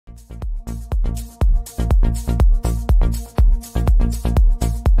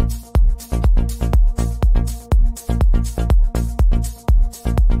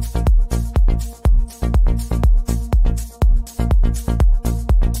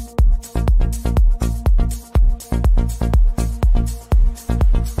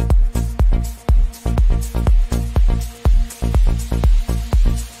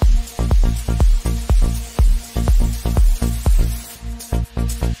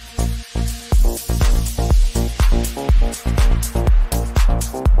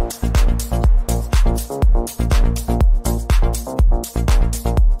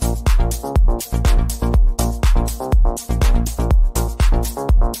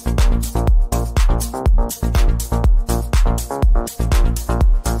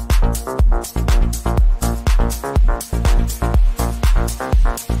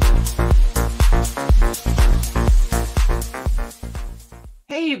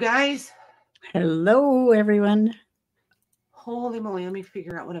guys. Hello, everyone. Holy moly, let me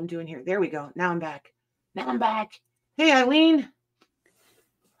figure out what I'm doing here. There we go. Now I'm back. Hey, Eileen.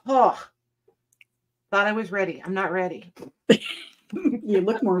 Oh, thought I was ready. I'm not ready. You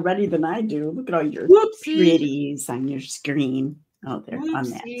look more ready than I do. Look at all your pretties on your screen. Oh, there on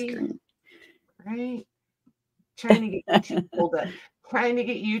that screen. Right. Trying to get YouTube pulled up. Trying to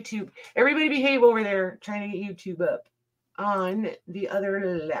get YouTube. Everybody behave over there. Trying to get YouTube up on the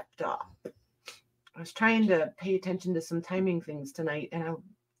other laptop. I was trying to pay attention to some timing things tonight, and I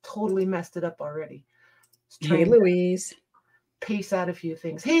totally messed it up already. Hey, Louise. Pace out a few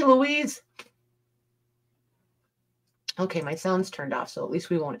things. Hey, Louise. Okay, my sound's turned off, so at least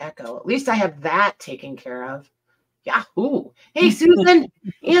we won't echo. At least I have that taken care of. Yahoo! Hey, Susan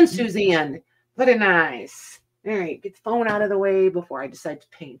and Suzanne. Very nice. All right, get the phone out of the way before I decide to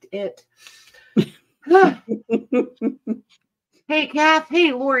paint it. Hey, Kath.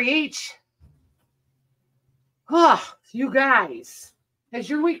 Hey, Lori H. Oh, you guys. Has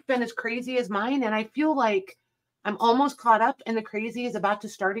your week been as crazy as mine? And I feel like I'm almost caught up and the crazy is about to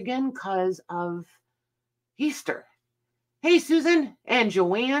start again because of Easter. Hey, Susan and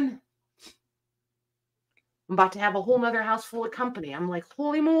Joanne. I'm about to have a whole nother house full of company. I'm like,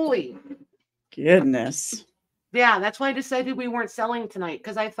 holy moly. Goodness. Yeah, that's why I decided we weren't selling tonight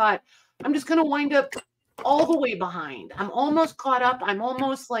because I thought I'm just going to wind up all the way behind. I'm almost caught up. I'm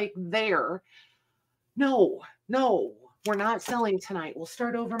almost like there. No, we're not selling tonight. We'll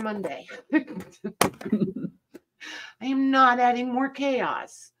start over Monday. I am not adding more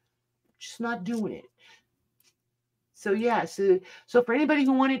chaos. Just not doing it. So yeah, so for anybody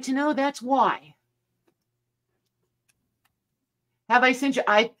who wanted to know, that's why. Have I sent you?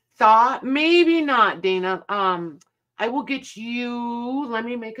 I thought maybe not, Dana. I will get you. Let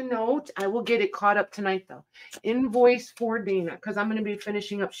me make a note. I will get it caught up tonight, though. Invoice for Dana because I'm going to be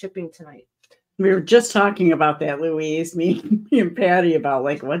finishing up shipping tonight. We were just talking about that, Louise, me and Patty, about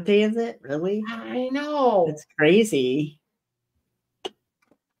like, what day is it? Really? I know. It's crazy.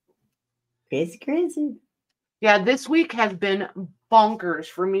 Crazy. Yeah, this week has been bonkers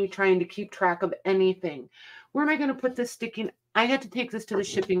for me trying to keep track of anything. Where am I going to put this sticking? I had to take this to the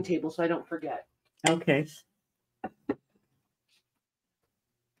shipping table so I don't forget. Okay.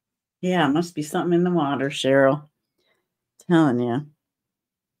 Yeah, must be something in the water, Cheryl. Telling you.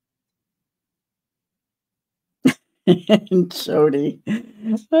 And Jody.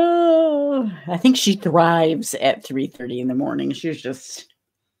 Oh, I think she thrives at 3:30 in the morning. She's just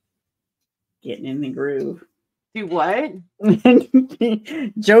getting in the groove. Do what?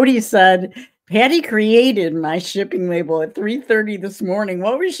 Jody said, Patty created my shipping label at 3:30 this morning.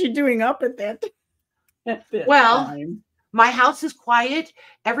 What was she doing up at that time? My house is quiet.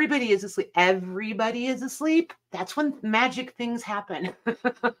 Everybody is asleep. That's when magic things happen.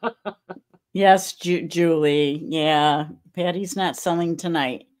 Yes, Julie. Yeah, Patty's not selling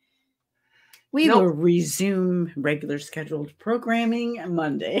tonight. We will resume regular scheduled programming on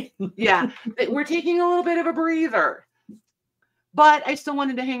Monday. Yeah, we're taking a little bit of a breather, but I still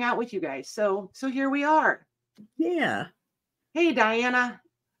wanted to hang out with you guys. So here we are. Yeah. Hey, Diana,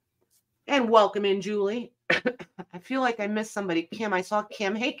 and welcome in, Julie. I feel like I missed somebody. Kim, I saw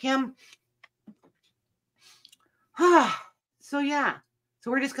Kim. Hey, Kim. So yeah. So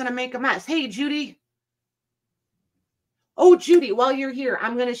we're just going to make a mess. Hey, Judy. Oh, Judy, while you're here,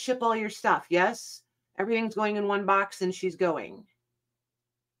 I'm going to ship all your stuff. Yes? Everything's going in one box and she's going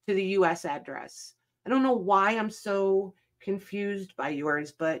to the U.S. address. I don't know why I'm so confused by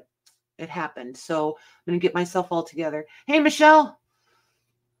yours, but it happened. So I'm going to get myself all together. Hey, Michelle.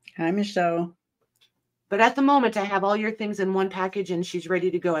 Hi, Michelle. But at the moment, I have all your things in one package and she's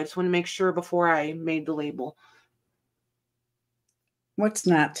ready to go. I just want to make sure before I made the label. What's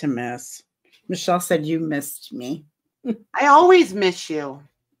not to miss? Michelle said you missed me. I always miss you.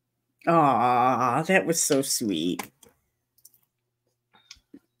 Aw, that was so sweet.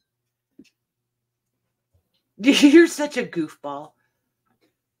 You're such a goofball.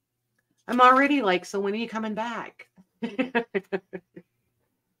 I'm already like, so when are you coming back?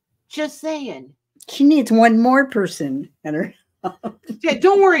 Just saying. She needs one more person at her house. Yeah,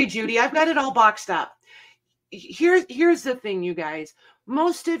 don't worry, Judy. I've got it all boxed up. Here's the thing, you guys.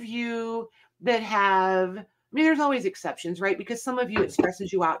 Most of you that have, I mean, there's always exceptions, right? Because some of you, it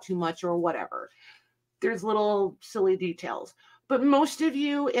stresses you out too much or whatever. There's little silly details. But most of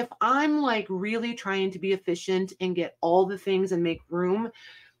you, if I'm like really trying to be efficient and get all the things and make room,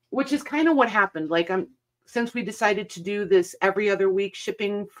 which is kind of what happened. Like since we decided to do this every other week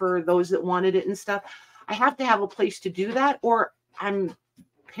shipping for those that wanted it and stuff, I have to have a place to do that or I'm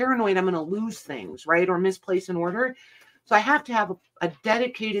paranoid I'm going to lose things, right? Or misplace an order. So I have to have a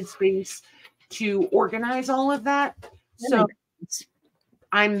dedicated space to organize all of that. So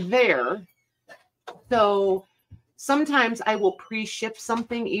I'm there. So sometimes I will pre-ship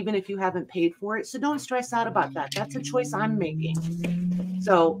something even if you haven't paid for it. So don't stress out about that. That's a choice I'm making.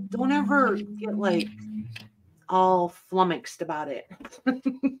 So don't ever get like all flummoxed about it.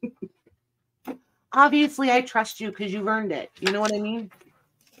 Obviously, I trust you because you've earned it. You know what I mean?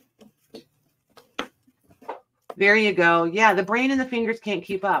 There you go. Yeah, the brain and the fingers can't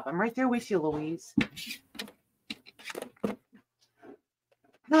keep up. I'm right there with you, Louise.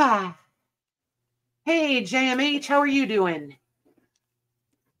 Ah. Hey, JMH, how are you doing?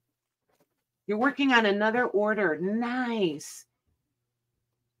 You're working on another order. Nice.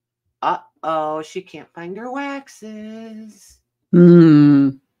 Uh-oh, she can't find her waxes.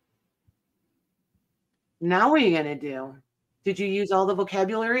 Now what are you going to do? Did you use all the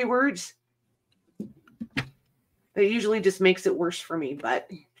vocabulary words? It usually just makes it worse for me, but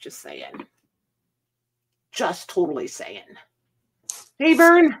just saying. Just totally saying. Hey,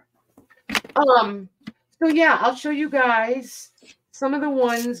 Vern. So yeah, I'll show you guys some of the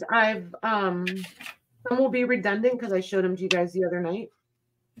ones I've, some will be redundant because I showed them to you guys the other night.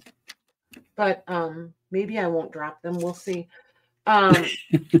 But maybe I won't drop them. We'll see. And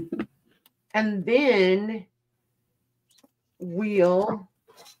then we'll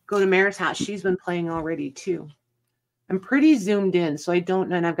go to Mara's house. She's been playing already too. I'm pretty zoomed in, so I don't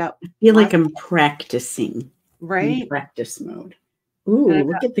know. And I've got. I feel like I'm practicing. Right? In practice mode. Ooh,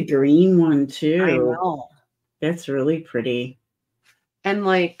 look at the green one too. I know. That's really pretty. And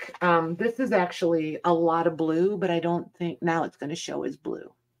like, this is actually a lot of blue, but I don't think now it's going to show as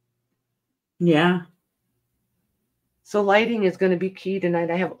blue. Yeah. So lighting is going to be key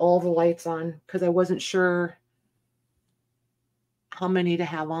tonight. I have all the lights on because I wasn't sure how many to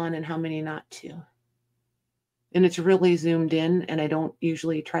have on and how many not to. And it's really zoomed in, and I don't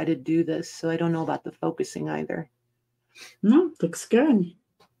usually try to do this, so I don't know about the focusing either. No, looks good.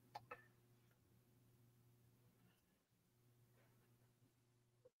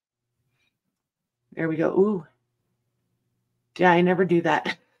 There we go. Ooh. Yeah, I never do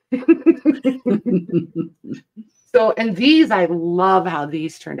that. So, and these, I love how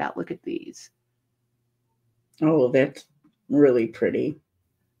these turned out. Look at these. Oh, that's really pretty.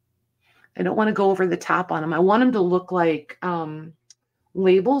 I don't want to go over the top on them. I want them to look like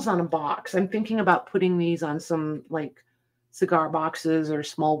labels on a box. I'm thinking about putting these on some like cigar boxes or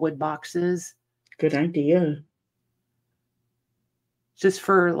small wood boxes. Good idea. Just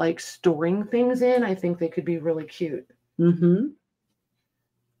for like storing things in. I think they could be really cute. Mm-hmm.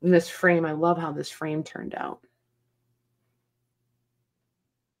 And this frame, I love how this frame turned out.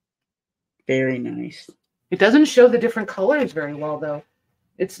 Very nice. It doesn't show the different colors very well, though.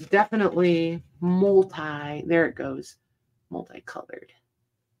 It's definitely there it goes, multicolored.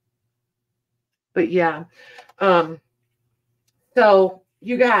 But yeah, so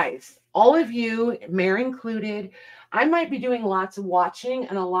you guys, all of you, Mare included, I might be doing lots of watching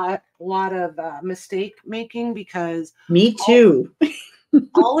and a lot of mistake making because me too.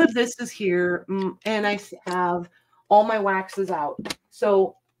 all of this is here, and I have all my waxes out.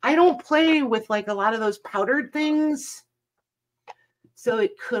 So I don't play with like a lot of those powdered things. So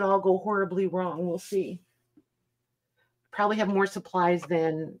it could all go horribly wrong. We'll see. Probably have more supplies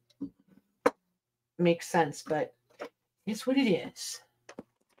than makes sense, but it's what it is.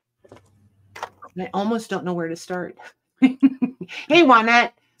 And I almost don't know where to start. Hey,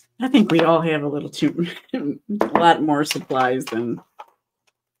 Juanette. I think we all have a lot more supplies than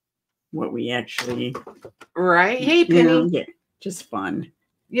what we actually. Right. Hey, Penny. Yeah, just fun.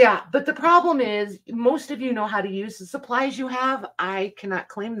 Yeah, but the problem is most of you know how to use the supplies you have. I cannot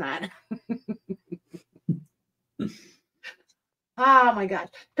claim that. Oh my gosh.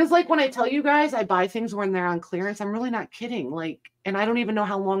 Because like when I tell you guys I buy things when they're on clearance, I'm really not kidding. Like, and I don't even know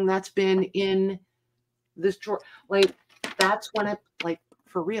how long that's been in this drawer. Like, that's when I, like,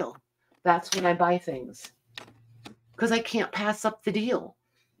 for real, that's when I buy things. Because I can't pass up the deal.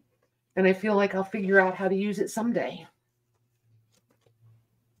 And I feel like I'll figure out how to use it someday.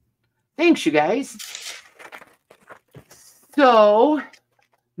 Thanks, you guys. So,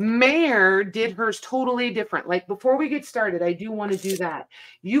 Mare did hers totally different. Like, before we get started, I do want to do that.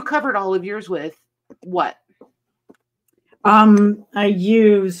 You covered all of yours with what? I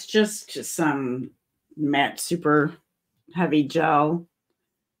use just some matte super heavy gel,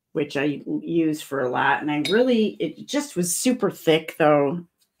 which I use for a lot. And it just was super thick, though.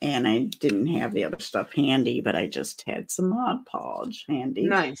 And I didn't have the other stuff handy, but I just had some Mod Podge handy.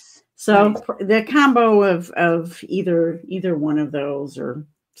 Nice. So the combo of either one of those or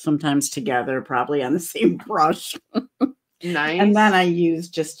sometimes together, probably on the same brush. Nice. And then I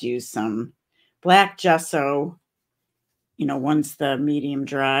just use some black gesso, you know, once the medium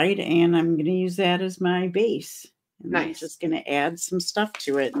dried, and I'm going to use that as my base. And I'm just going to add some stuff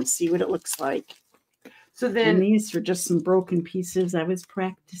to it and see what it looks like. So then, and these are just some broken pieces I was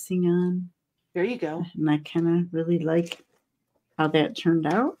practicing on. There you go. And I kind of really like how that turned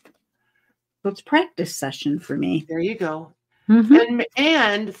out. So it's practice session for me. There you go. Mm-hmm.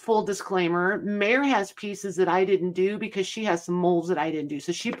 And full disclaimer, Mare has pieces that I didn't do because she has some molds that I didn't do.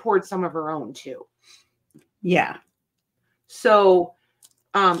 So she poured some of her own too. Yeah. So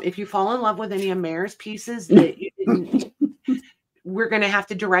if you fall in love with any of Mare's pieces that you didn't, we're going to have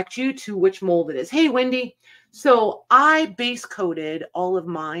to direct you to which mold it is. Hey, Wendy. So I base coated all of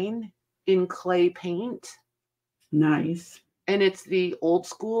mine in clay paint. Nice. And it's the old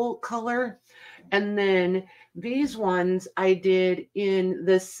school color. And then these ones I did in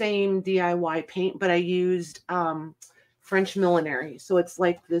the same DIY paint, but I used French millinery. So it's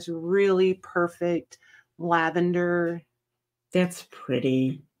like this really perfect lavender. That's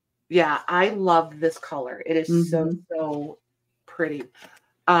pretty. Yeah, I love this color. It is so pretty.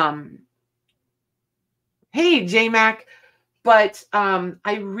 Hey, J-Mac. But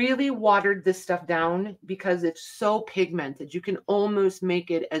I really watered this stuff down because it's so pigmented. You can almost make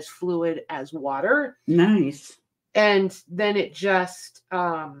it as fluid as water. Nice. And then it just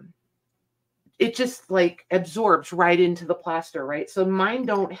like absorbs right into the plaster, right? So mine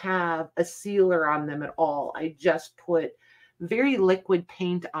don't have a sealer on them at all. I just put very liquid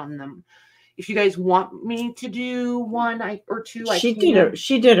paint on them. If you guys want me to do one or two, she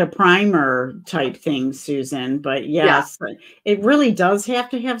did a primer type thing, Susan. But yes, it really does have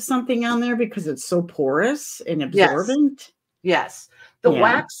to have something on there because it's so porous and absorbent. Yes. The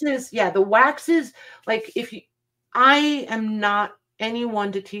waxes, the waxes, like I am not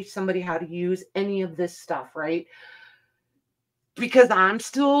anyone to teach somebody how to use any of this stuff, right? Because I'm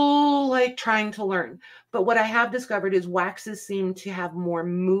still like trying to learn. But what I have discovered is waxes seem to have more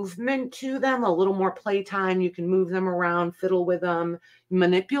movement to them, a little more playtime. You can move them around, fiddle with them,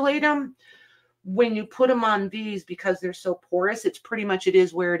 manipulate them. When you put them on these, because they're so porous, it's pretty much it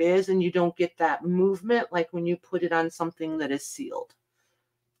is where it is, and you don't get that movement like when you put it on something that is sealed.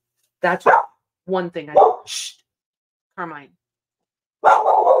 That's one thing I do. Shh, Carmine.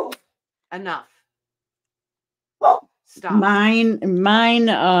 Enough. Stop. Mine,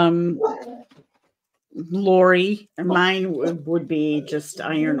 Lori, mine would be just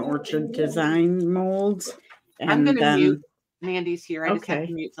Iron Orchard design molds. And I'm going to mute. Mandy's here. I just have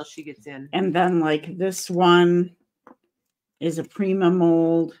to mute till she gets in. And then like this one is a Prima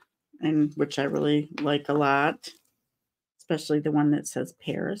mold, and which I really like a lot, especially the one that says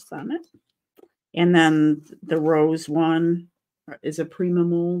Paris on it. And then the rose one is a Prima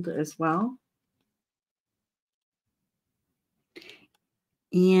mold as well.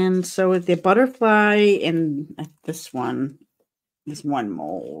 And so the butterfly and this one is one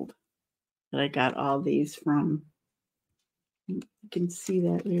mold that I got all these from. You can see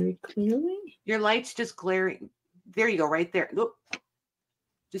that very clearly. Your light's just glaring. There you go, right there. Look.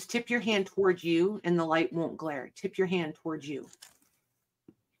 Just tip your hand towards you and the light won't glare. Tip your hand towards you.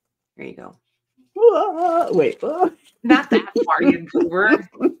 There you go. Whoa, wait. Whoa. Not that far, you goober.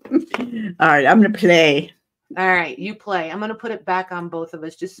 All right, I'm going to play. All right, you play. I'm going to put it back on both of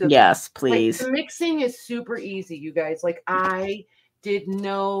us just so. Yes, please. Like, the mixing is super easy, you guys. Like, I did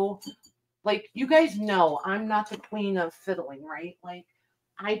no, like, you guys know I'm not the queen of fiddling, right? Like,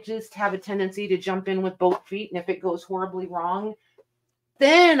 I just have a tendency to jump in with both feet, and if it goes horribly wrong,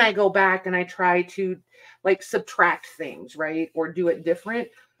 then I go back and I try to, like, subtract things, right? Or do it different.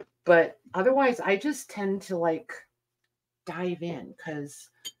 But otherwise, I just tend to, like, dive in because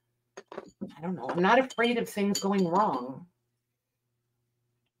I don't know. I'm not afraid of things going wrong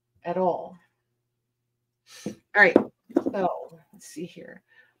at all. All right. So let's see here.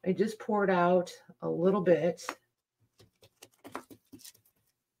 I just poured out a little bit.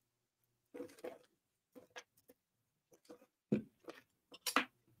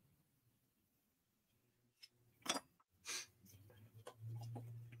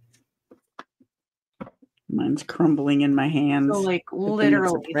 Mine's crumbling in my hands. So like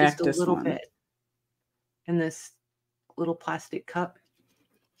literally just a little bit in this little plastic cup.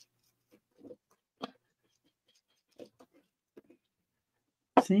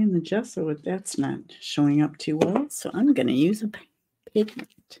 Seeing the gesso, that's not showing up too well. So I'm going to use a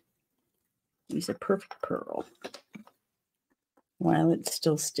pigment. Use a perfect pearl while it's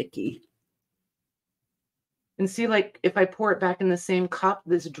still sticky. And see, like if I pour it back in the same cup,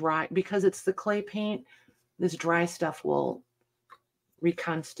 this dry, because it's the clay paint, this dry stuff will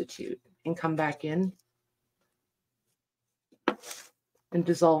reconstitute and come back in and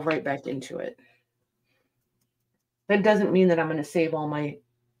dissolve right back into it. That doesn't mean that I'm going to save all my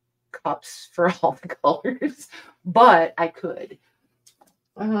cups for all the colors, but I could.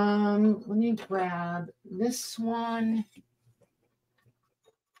 Let me grab this one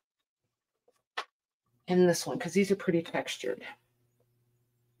and this one because these are pretty textured.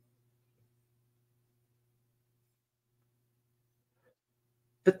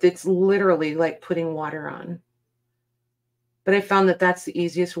 But it's literally like putting water on. But I found that that's the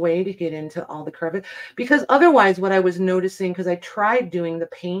easiest way to get into all the crevice, because otherwise what I was noticing, because I tried doing the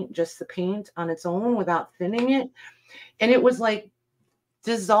paint, just the paint on its own without thinning it, and it was like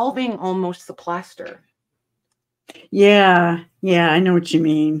dissolving almost the plaster. Yeah, I know what you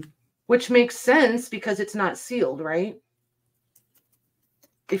mean. Which makes sense because it's not sealed, right?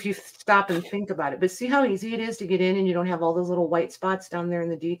 If you stop and think about it. But see how easy it is to get in and you don't have all those little white spots down there in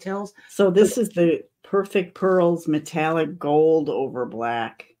the details? So this is the Perfect Pearls metallic gold over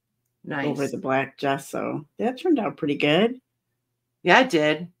black. Nice. Over the black gesso. That turned out pretty good. Yeah, it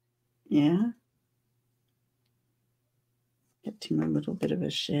did. Yeah. Get to a little bit of a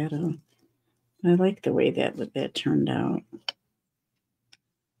shadow. I like the way that turned out.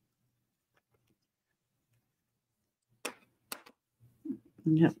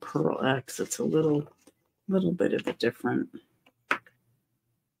 And that Pearl X, it's a little bit of a different.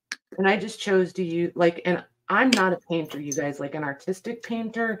 And I just chose to use, like, and I'm not a painter, you guys, like an artistic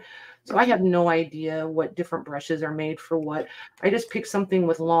painter. So I have no idea what different brushes are made for what. I just picked something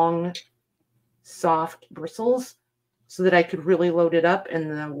with long, soft bristles so that I could really load it up,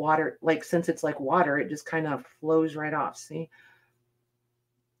 and the water, like, since it's like water, it just kind of flows right off, see?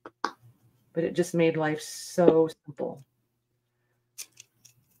 But it just made life so simple.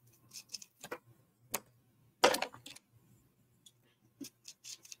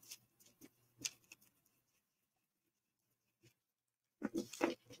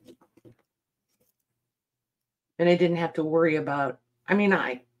 And I didn't have to worry about, I mean,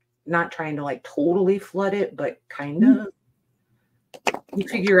 not trying to like totally flood it, but kind of. You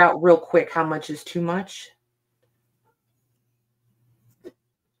figure out real quick how much is too much.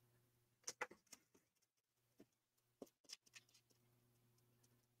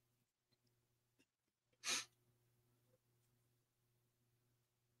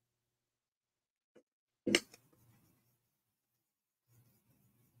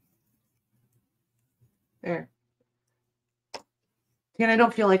 There. And I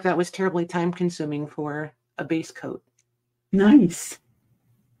don't feel like that was terribly time consuming for a base coat. Nice.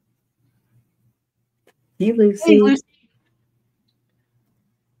 Hey, Lucy. Hey, Lucy.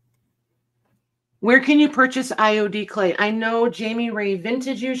 Where can you purchase IOD clay? I know Jamie Ray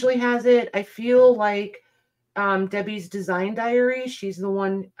Vintage usually has it. I feel like Debbie's Design Diary, she's the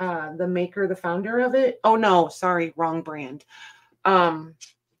one, the maker, the founder of it. Oh, no, sorry, wrong brand. I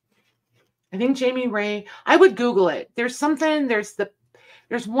think Jamie Ray, I would Google it. There's something,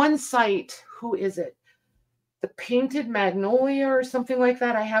 there's one site, who is it? The Painted Magnolia or something like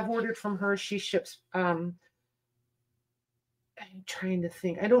that. I have ordered from her. She ships, I'm trying to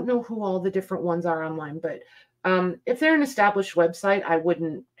think. I don't know who all the different ones are online, but if they're an established website, I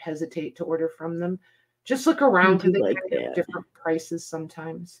wouldn't hesitate to order from them. Just look around because they have different prices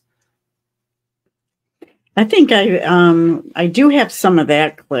sometimes. I think I do have some of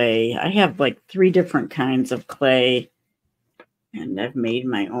that clay. I have like 3 different kinds of clay, and I've made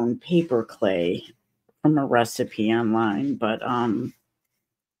my own paper clay from a recipe online. But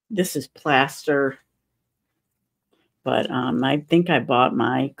this is plaster. But I think I bought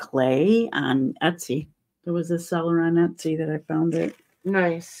my clay on Etsy. There was a seller on Etsy that I found it.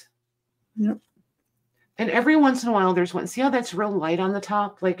 Nice. Yep. And every once in a while, there's one. See how that's real light on the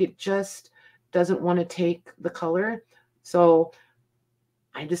top? Like it just doesn't want to take the color. So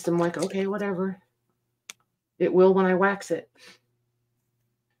I just am like, okay, whatever. It will when I wax it.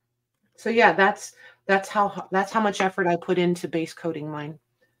 So yeah, that's how much effort I put into base coating mine.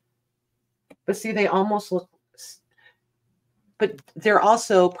 But see, they almost look, but they're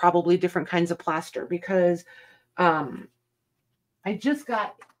also probably different kinds of plaster because I just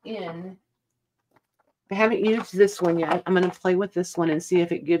got in. I haven't used this one yet. I'm going to play with this one and see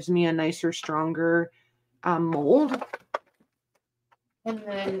if it gives me a nicer, stronger mold. And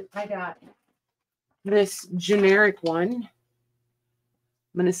then I got this generic one.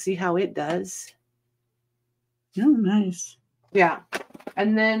 I'm going to see how it does. Oh, nice. Yeah.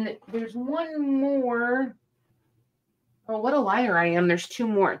 And then there's one more. Oh, what a liar I am. There's 2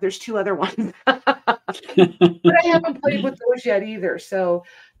 more. There's 2 other ones. But I haven't played with those yet either. So,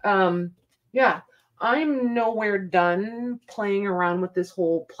 yeah. I'm nowhere done playing around with this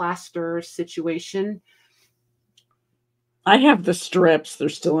whole plaster situation. I have the strips. They're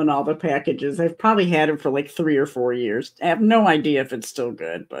still in all the packages. I've probably had them for like 3 or 4 years. I have no idea if it's still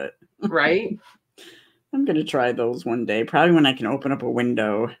good, but right. I'm going to try those one day, probably when I can open up a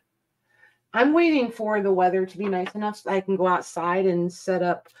window. I'm waiting for the weather to be nice enough so I can go outside and set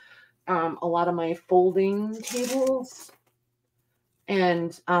up a lot of my folding tables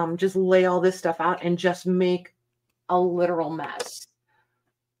and just lay all this stuff out and just make a literal mess.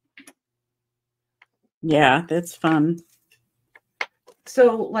 Yeah, that's fun.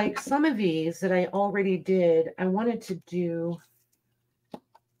 So like some of these that I already did, I wanted to do,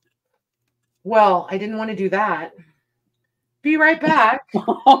 well, I didn't want to do that. Be right back.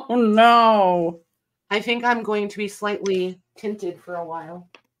 Oh, no. I think I'm going to be slightly tinted for a while.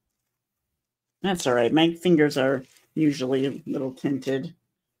 That's all right. My fingers are usually a little tinted.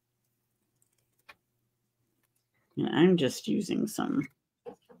 And I'm just using some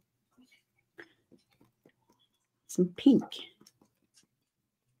pink.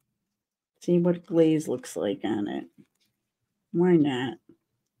 See what glaze looks like on it. Why not?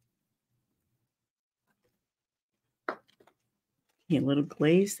 A little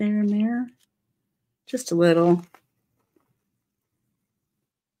glaze there and there. Just a little.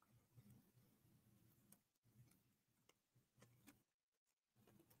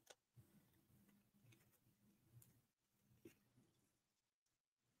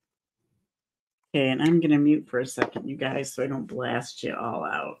 Okay, and I'm going to mute for a second, you guys, so I don't blast you all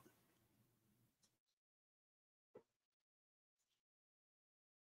out.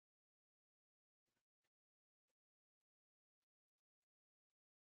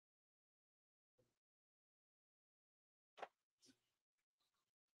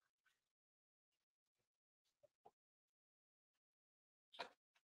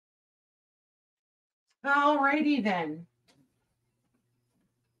 Alrighty then.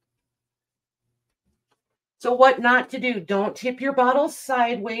 So what not to do? Don't tip your bottles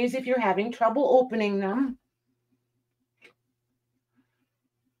sideways if you're having trouble opening them.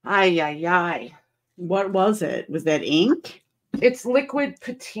 Ay, ay, ay. What was it? Was that ink? It's liquid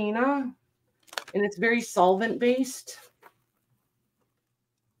patina, and it's very solvent based.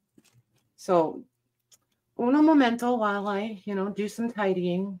 So, uno momento while I, do some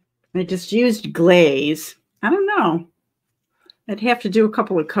tidying. I just used glaze. I don't know. I'd have to do a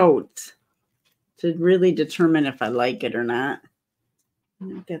couple of coats to really determine if I like it or not.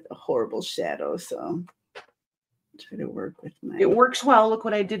 I've got a horrible shadow, so I'll try to work with my... It works well. Look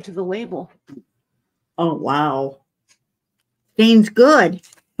what I did to the label. Oh, wow. Stains good.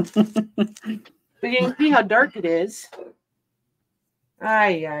 But you can see how dark it is.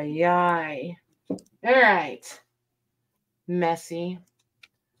 Ay, ay, ay. All right. Messy.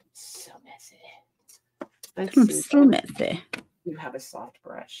 So messy. Let's see. So messy. You have a soft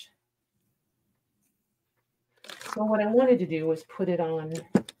brush. So what I wanted to do was put it on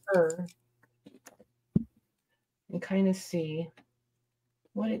her and kind of see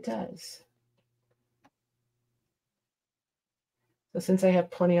what it does. So since I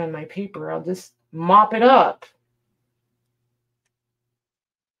have plenty on my paper, I'll just mop it up.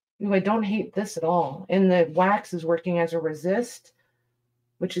 Ooh, I don't hate this at all. And the wax is working as a resist,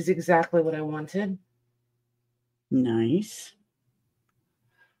 which is exactly what I wanted. Nice.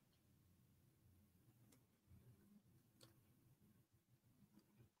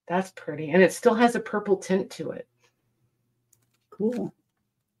 That's pretty. And it still has a purple tint to it. Cool.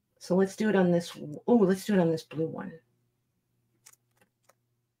 So let's do it on this. Oh, let's do it on this blue one.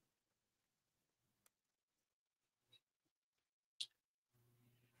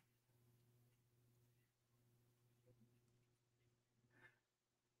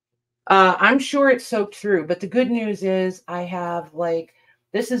 I'm sure it's soaked through, but the good news is I have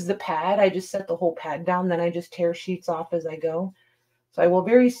this is the pad. I just set the whole pad down. Then I just tear sheets off as I go. So I will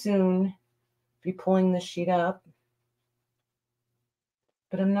very soon be pulling this sheet up,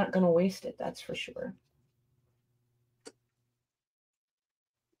 but I'm not going to waste it. That's for sure.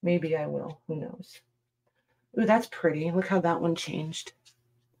 Maybe I will. Who knows? Ooh, that's pretty. Look how that one changed.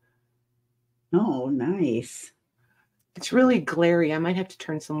 Oh, nice. It's really glary. I might have to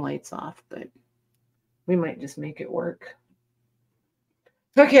turn some lights off, but we might just make it work.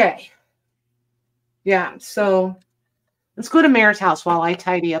 Okay. Yeah, so let's go to Mayor's house while I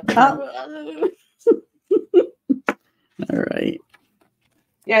tidy up. All right.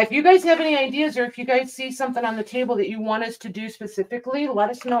 Yeah, if you guys have any ideas or if you guys see something on the table that you want us to do specifically, let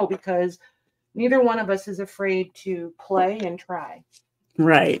us know because neither one of us is afraid to play and try.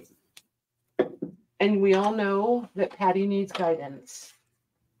 Right. And we all know that Patty needs guidance.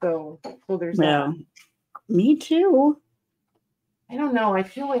 So there's Well, that. me too. I don't know. I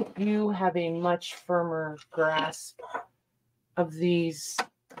feel like you have a much firmer grasp of these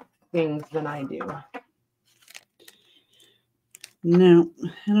things than I do. No,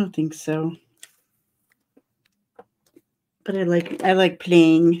 I don't think so. But I like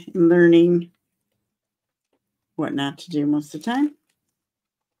playing and learning what not to do most of the time.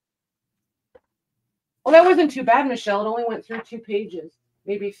 Well, that wasn't too bad, Michelle. It only went through 2 pages,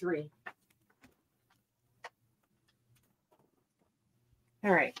 maybe 3.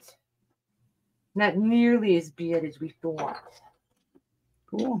 All right. Not nearly as bad as we thought.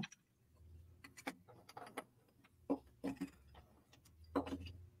 Cool.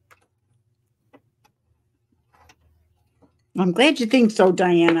 I'm glad you think so,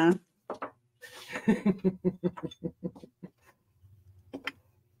 Diana.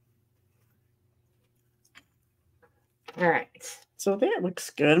 All right. So that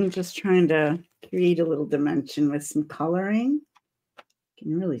looks good. I'm just trying to create a little dimension with some coloring. You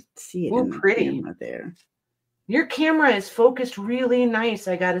can really see it in the camera there. Your camera is focused really nice,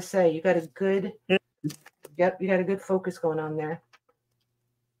 I gotta say. You got a good, yep, you got a good focus going on there.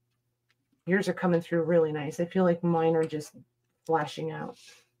 Yours are coming through really nice. I feel like mine are just flashing out.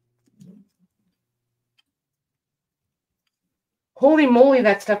 Holy moly,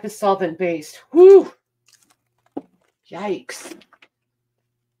 that stuff is solvent-based. Whew! Yikes.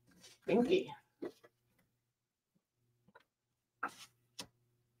 Stinky.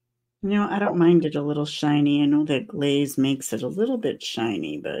 You know, I don't mind it a little shiny. I know that glaze makes it a little bit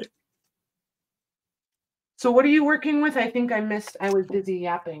shiny, but... So what are you working with? I think I missed. I was busy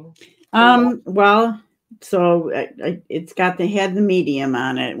yapping. Well, so it's got had the medium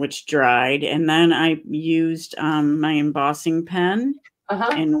on it, which dried, and then I used my embossing pen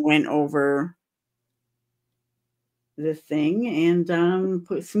and went over the thing and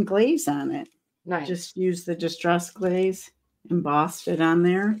put some glaze on it. Nice. Just used the distress glaze, embossed it on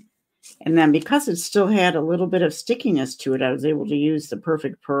there. And then because it still had a little bit of stickiness to it, I was able to use the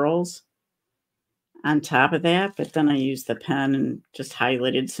perfect pearls on top of that. But then I used the pen and just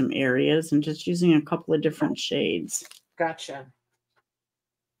highlighted some areas and just using a couple of different shades. Gotcha.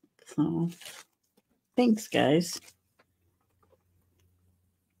 So thanks, guys.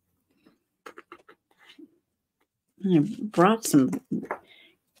 I brought some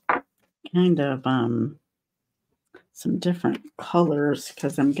kind of some different colors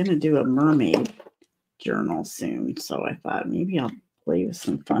because I'm going to do a mermaid journal soon. So I thought maybe I'll play with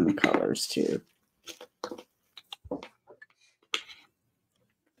some fun colors too.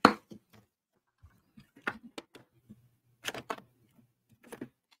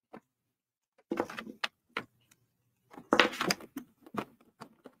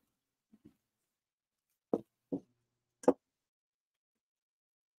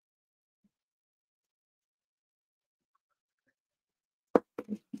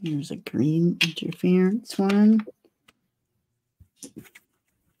 There's a green interference one.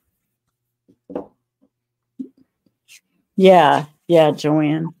 Yeah,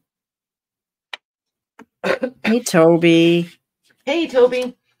 Joanne. Hey, Toby. Hey,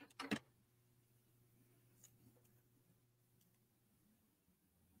 Toby.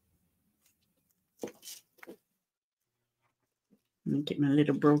 Let me get my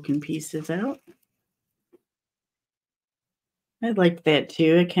little broken pieces out. I liked that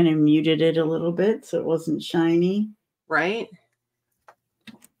too. I kind of muted it a little bit so it wasn't shiny. Right?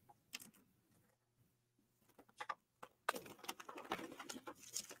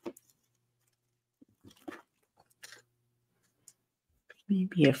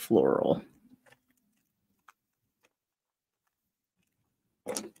 Maybe a floral.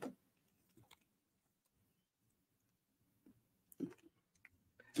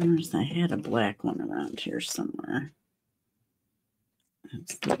 I had a black one around here somewhere.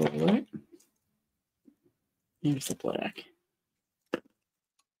 That's the bullet. There's the black.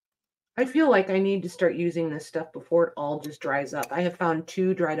 I feel like I need to start using this stuff before it all just dries up. I have found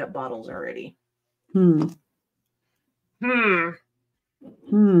 2 dried up bottles already. But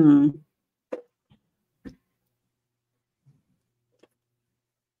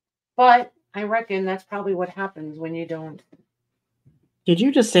I reckon that's probably what happens when you don't. Did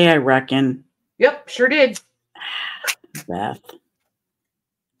you just say I reckon? Yep, sure did. Beth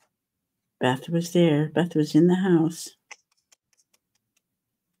was there. Beth was in the house.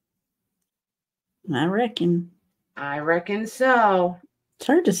 I reckon. I reckon so. It's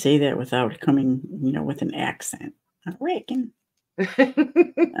hard to say that without coming, with an accent. I reckon.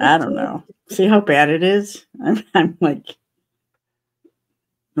 I don't know. See how bad it is? I'm like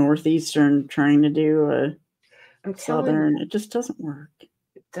Northeastern trying to do a Southern. It just doesn't work.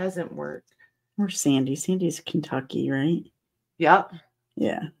 doesn't work. Where's Sandy? Sandy's Kentucky, right? Yep.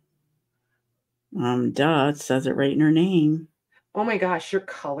 Yeah. Duh, it says it right in her name. Oh my gosh, you're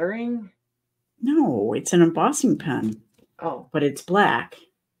coloring? No, it's an embossing pen. Oh. But it's black.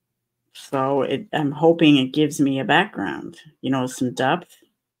 So I'm hoping it gives me a background, some depth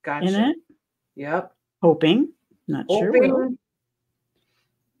in it. Yep. Hoping. Not sure will.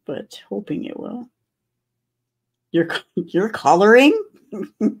 But hoping it will. You're coloring?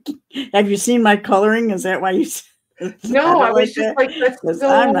 Have you seen my coloring? Is that why you No, I was just like,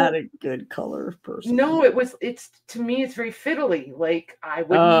 I'm not a good color person. No, it's to me, it's very fiddly. Like I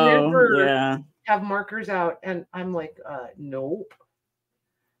would never have markers out, and I'm like, nope,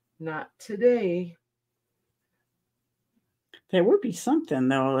 not today. There would be something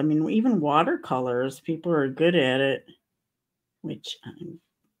though. I mean, even watercolors, people are good at it, which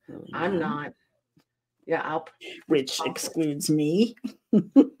I'm not. Yeah, which excludes me.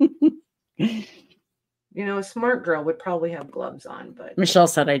 A smart girl would probably have gloves on, but Michelle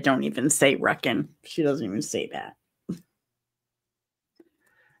said I don't even say reckon. She doesn't even say that. I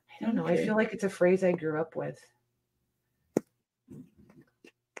don't know. I feel like it's a phrase I grew up with.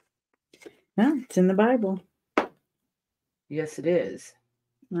 No, it's in the Bible. Yes, it is.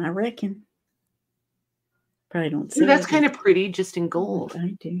 I reckon. Probably don't say that's kind of pretty, just in gold.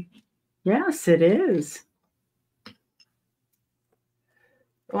 I do. Yes, it is.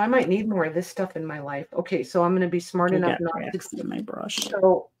 Oh, I might need more of this stuff in my life. Okay, so I'm going to be smart enough not to see my brush.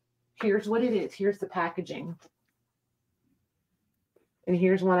 So here's what it is. Here's the packaging. And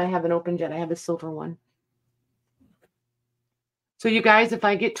here's one I haven't opened yet. I have a silver one. So you guys, if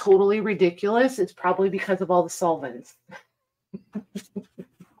I get totally ridiculous, it's probably because of all the solvents.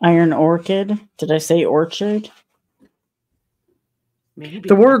 Iron orchid. Did I say orchard? Maybe.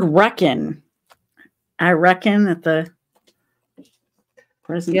 The word reckon. I reckon that the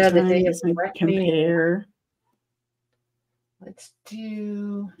present time doesn't compare. Let's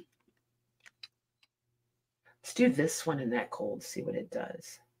do this one in that cold, see what it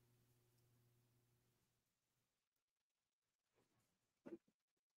does.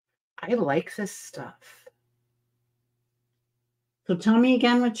 I like this stuff. So tell me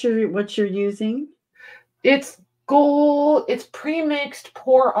again what you're using. It's gold. It's pre-mixed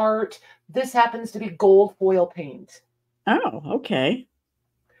pour art. This happens to be gold foil paint. Oh, okay.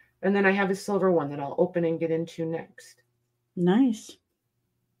 And then I have a silver one that I'll open and get into next. Nice.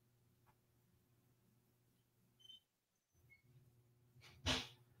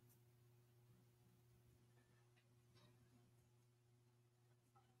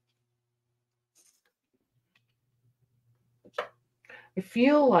 I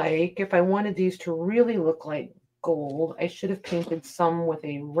feel like if I wanted these to really look like gold, I should have painted some with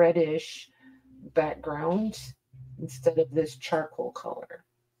a reddish background instead of this charcoal color.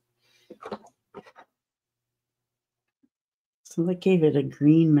 So they gave it a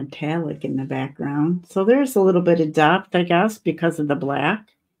green metallic in the background. So there's a little bit of depth, I guess, because of the black.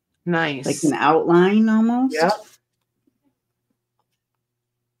 Nice. Like an outline almost. Yep.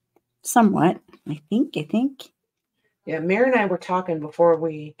 Somewhat, I think. Yeah, Mary and I were talking before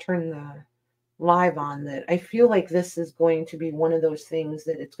we turned the live on that I feel like this is going to be one of those things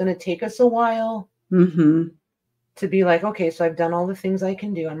that it's going to take us a while to be like, okay, so I've done all the things I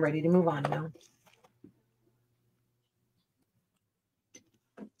can do. I'm ready to move on now.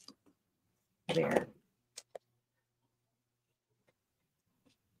 There.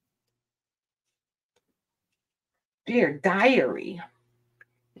 Dear diary.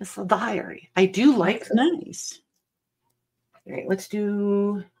 It's a diary. I do like that. Nice. All right, let's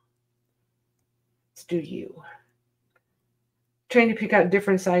do you. Trying to pick out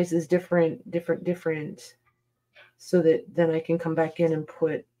different sizes, different, so that then I can come back in and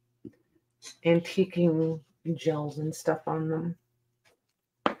put antiquing gels and stuff on them.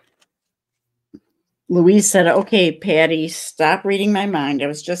 Louise said, okay, Patty, stop reading my mind. I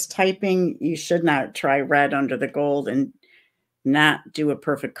was just typing. You should not try red under the gold and not do a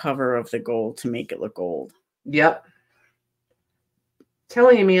perfect cover of the gold to make it look gold. Yep.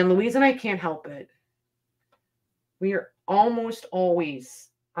 Telling you, man, Louise and I can't help it. We are almost always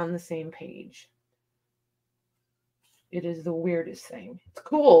on the same page. It is the weirdest thing. It's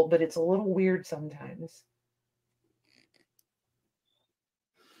cool, but it's a little weird sometimes.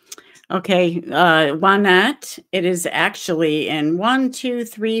 Okay, Juanette, it is actually in 1, 2,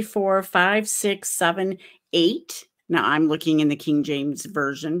 3, 4, 5, 6, 7, 8. Now I'm looking in the King James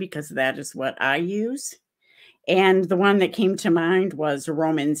Version because that is what I use. And the one that came to mind was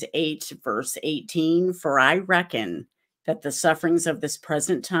Romans 8, verse 18. For I reckon that the sufferings of this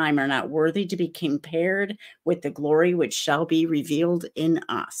present time are not worthy to be compared with the glory which shall be revealed in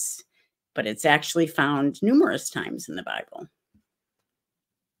us. But it's actually found numerous times in the Bible.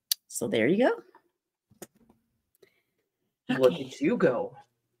 So there you go. Look at you go.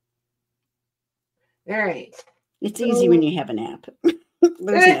 All right. It's easy when you have an app.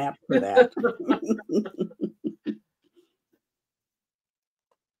 There's an app for that.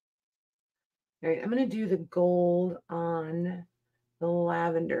 All right, I'm going to do the gold on the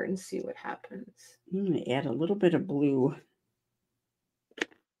lavender and see what happens. I'm going to add a little bit of blue.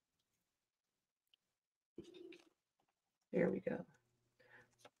 There we go.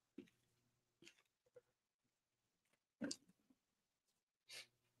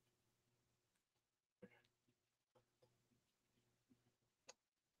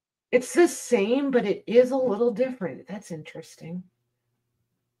 It's the same, but it is a little different. That's interesting.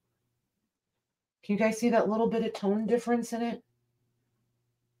 Can you guys see that little bit of tone difference in it?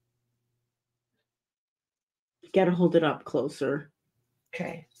 You got to hold it up closer.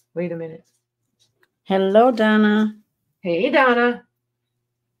 Okay, wait a minute. Hello, Donna. Hey, Donna.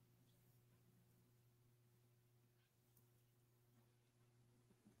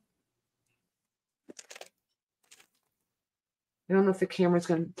 I don't know if the camera's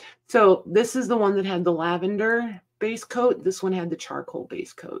going to. So this is the one that had the lavender base coat. This one had the charcoal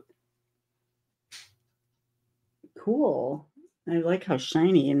base coat. Cool. I like how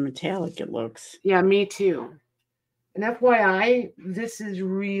shiny and metallic it looks. Yeah, me too. And FYI, this is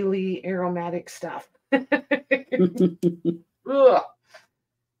really aromatic stuff. Ugh.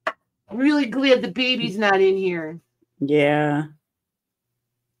 I'm really glad the baby's not in here. Yeah.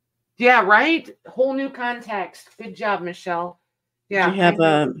 Yeah, right? Whole new context. Good job, Michelle. Yeah. Do you have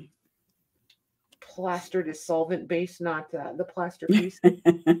a plastered is solvent based, not the plaster piece.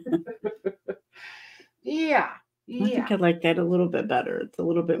 Yeah. I think I like that a little bit better. It's a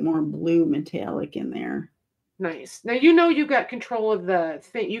little bit more blue metallic in there. Nice. Now, you know you got control of the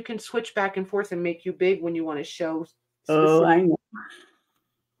thing. You can switch back and forth and make you big when you want to show. Oh, I know.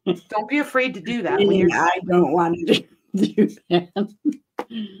 Don't be afraid to do that. I don't want to do that.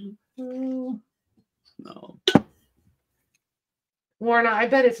 No. Lorna, I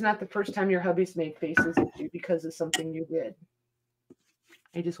bet it's not the first time your hubby's made faces at you because of something you did.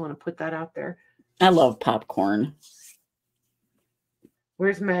 I just want to put that out there. I love popcorn.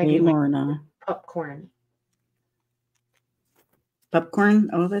 Where's Maggie? Hey, Lorna. Popcorn.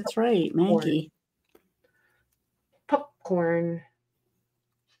 Popcorn? Oh, that's right. Maggie. Popcorn.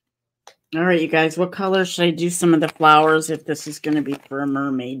 All right, you guys. What color should I do some of the flowers if this is going to be for a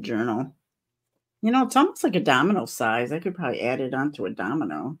mermaid journal? You know, it's almost like a domino size. I could probably add it onto a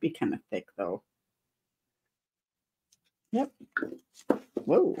domino. It'd be kind of thick, though. Yep.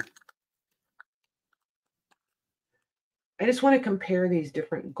 Whoa. I just want to compare these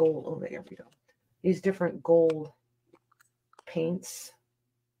different gold. Oh, there we go. These different gold paints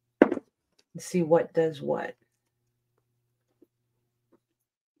and see what does what.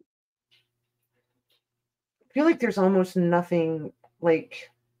 I feel like there's almost nothing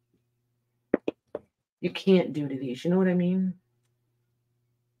like you can't do to these. You know what I mean?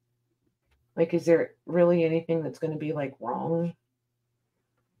 Like, is there really anything that's going to be like wrong?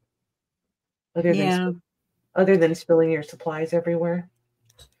 Other than spilling your supplies everywhere?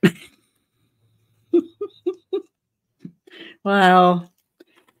 Well,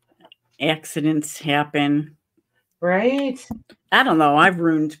 accidents happen. Right? I don't know. I've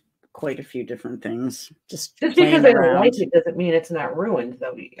ruined quite a few different things. Just because I don't like it doesn't mean it's not ruined,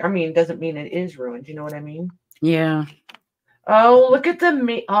 though. I mean, doesn't mean it is ruined. You know what I mean? Yeah. Oh, look at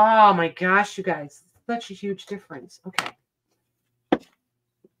the oh my gosh, you guys. Such a huge difference. Okay.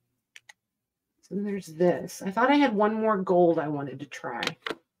 So there's this. I thought I had one more gold I wanted to try.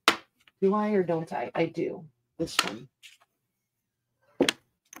 Do I or don't I? I do. This one. I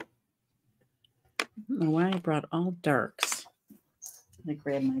don't know why I brought all darks. I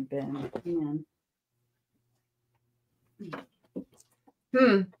grab my bin.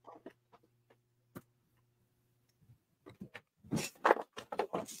 Hmm.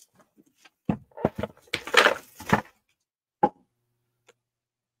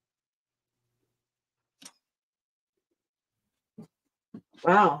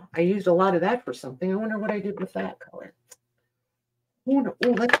 Wow, I used a lot of that for something. I wonder what I did with that color. Oh, no. Oh,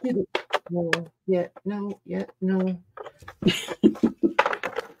 let's do the no, yet, no, yet, no.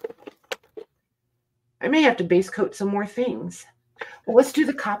 I may have to base coat some more things. Well, let's do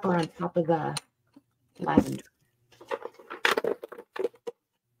the copper on top of the lavender.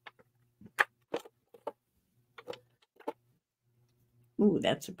 Ooh,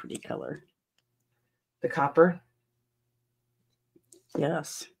 that's a pretty color. The copper?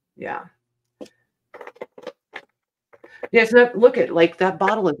 Yes. Yeah. Yes, look at, like, that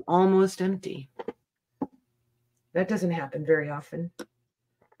bottle is almost empty. That doesn't happen very often.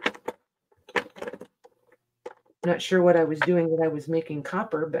 Not sure what I was doing when I was making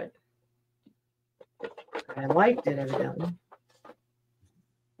copper, but I liked it evidently.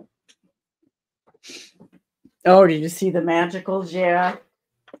 Oh, did you see the magicals? Yeah.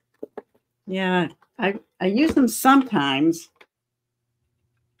 Yeah, I use them sometimes.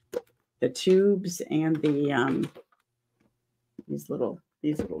 The tubes and the these little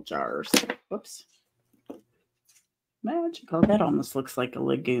jars. Whoops. Magical. That almost looks like a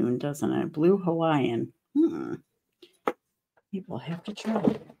lagoon, doesn't it? Blue Hawaiian. Maybe we'll have to try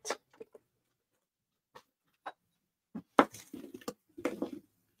it.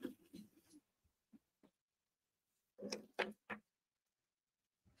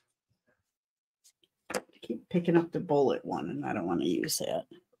 I keep picking up the bullet one, and I don't want to use that.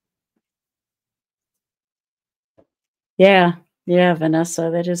 Yeah, Vanessa,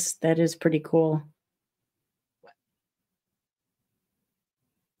 that is pretty cool.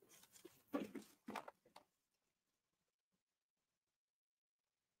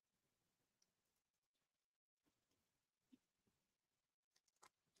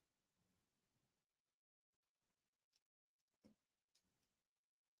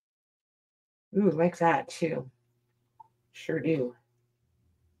 Ooh, like that too. Sure do.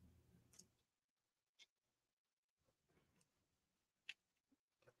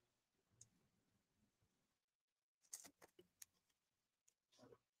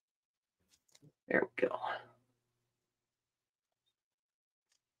 There we go.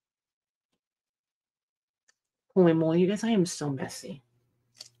 Holy moly, you guys, I am so messy.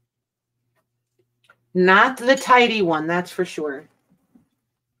 Not the tidy one, that's for sure.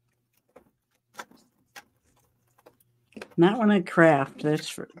 Not when I craft.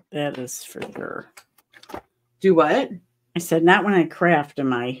 That is for sure. Do what? I said not when I craft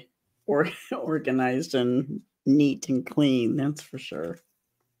am I organized and neat and clean. That's for sure.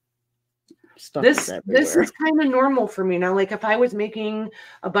 This is kind of normal for me now. Like if I was making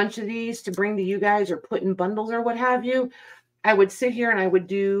a bunch of these to bring to you guys or put in bundles or what have you, I would sit here and I would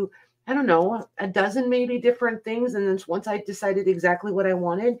do, I don't know, a dozen maybe different things. And then once I decided exactly what I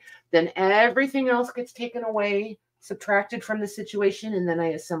wanted, then everything else gets taken away, subtracted from the situation, and then I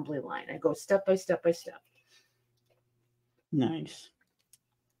assembly line. I go step by step by step. Nice.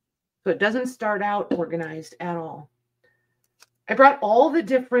 So it doesn't start out organized at all. I brought all the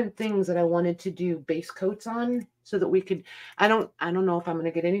different things that I wanted to do base coats on so that we could, I don't know if I'm going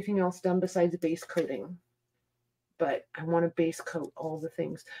to get anything else done besides base coating, but I want to base coat all the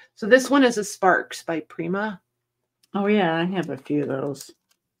things. So this one is a Sparks by Prima. Oh yeah, I have a few of those.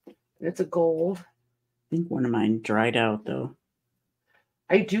 It's a gold. I think one of mine dried out though.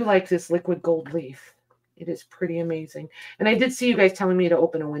 I do like this liquid gold leaf. It is pretty amazing. And I did see you guys telling me to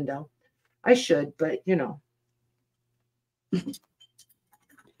open a window. I should, but you know.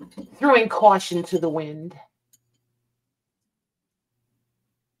 Throwing caution to the wind.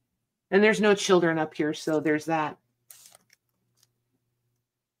 And there's no children up here, so there's that.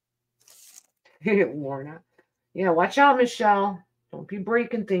 Lorna. Yeah, watch out, Michelle. Don't be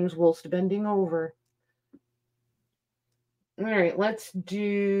breaking things whilst bending over. All right, let's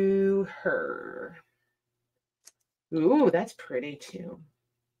do her. Ooh, that's pretty too.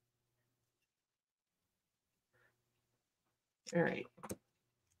 All right.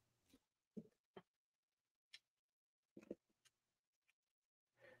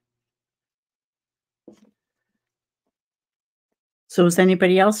 So is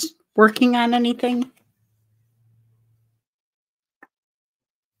anybody else working on anything?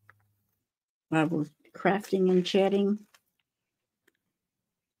 While we're crafting and chatting?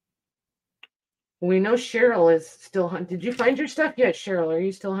 We know Cheryl is still hunting. Did you find your stuff yet, Cheryl? Are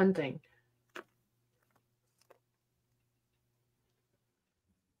you still hunting?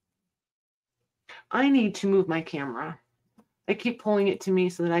 I need to move my camera. I keep pulling it to me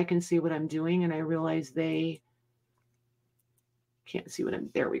so that I can see what I'm doing, and I realize they can't see what I'm.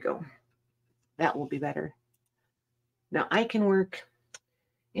 There we go. That will be better. Now I can work,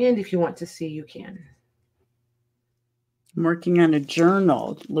 and if you want to see, you can. I'm working on a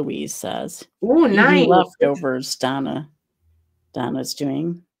journal, Louise says. Oh, nice. Leftovers, Donna's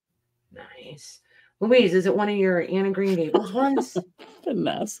doing. Nice. Louise, is it one of your Anna Green Gables ones?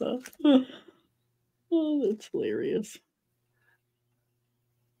 Vanessa. Oh, that's hilarious.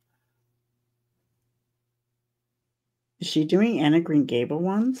 Is she doing Anna Green Gable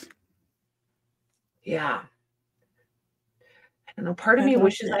ones? Yeah. don't know. Part of I me love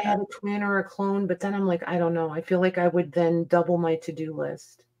wishes I that. had a twin or a clone, but then I'm like, I don't know. I feel like I would then double my to-do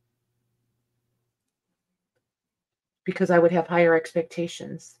list because I would have higher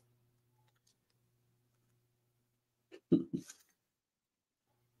expectations. I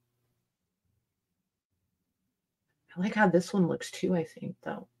like how this one looks too, I think,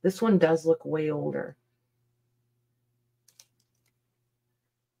 though. This one does look way older.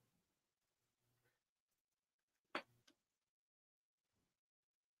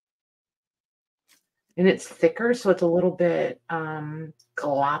 And it's thicker, so it's a little bit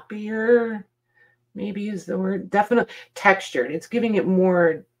gloppier, maybe is the word. Definitely textured. It's giving it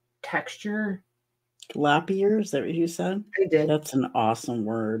more texture. Gloppier, is that what you said? I did. That's an awesome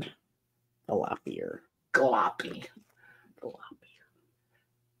word. Gloppier. Gloppy.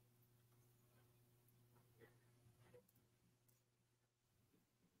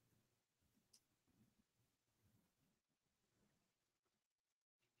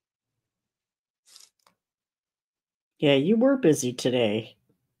 Yeah, you were busy today.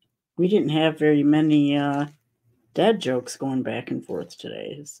 We didn't have very many dad jokes going back and forth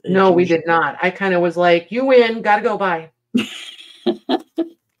today. As No, we usual. did not. I kind of was like, you win, gotta go, bye.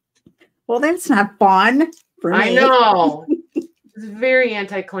 Well, that's not fun for me. I know. It's very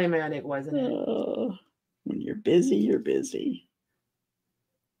anticlimactic, wasn't it? When you're busy, you're busy.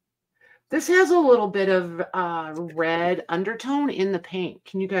 This has a little bit of red undertone in the paint.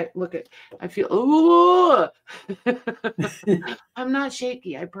 Can you guys look at? I feel. Ooh, I'm not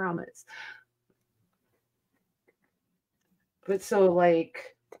shaky. I promise. But so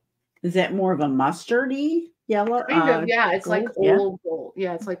like, is that more of a mustardy yellow? Kind of, yeah. It's gold? like old gold.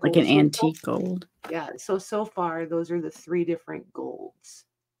 Yeah, it's like an antique gold. Yeah. So far, those are the 3 different golds,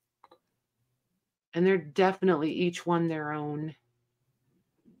 and they're definitely each one their own.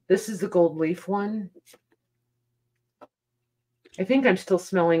 This is the gold leaf one. I think I'm still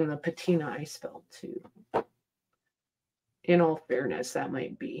smelling the patina I spilled too. In all fairness, that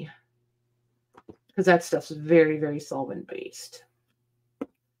might be. Because that stuff's very, very solvent based.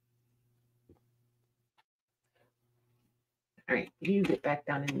 All right, you get back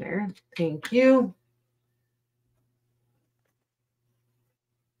down in there. Thank you.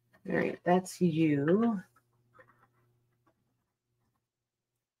 All right, that's you.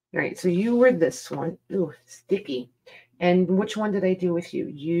 All right, so you were this one. Ooh, sticky. And which one did I do with you?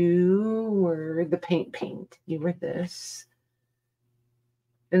 You were the paint. You were this.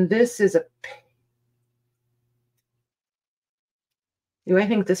 And this is a... Ooh, I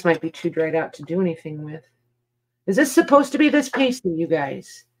think this might be too dried out to do anything with. Is this supposed to be this pasty, you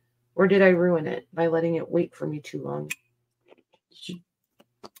guys? Or did I ruin it by letting it wait for me too long?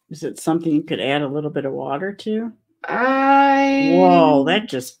 Is it something you could add a little bit of water to? Whoa, Whoa, that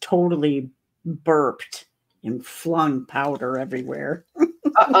just totally burped and flung powder everywhere.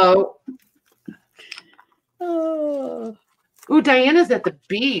 Uh-oh. Oh. Ooh, Diana's at the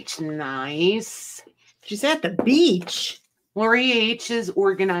beach. Nice. She's at the beach. Lori H is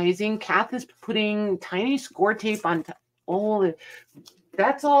organizing. Kath is putting tiny score tape on. Oh,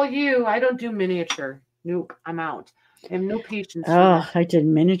 that's all you. I don't do miniature. Nope, I'm out. I have no patience for that. I did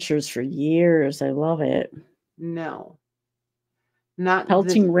miniatures for years. I love it. No. Not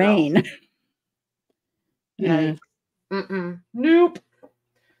pelting rain. Yeah. Nope.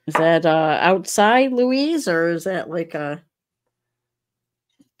 Is that outside, Louise, or is that like a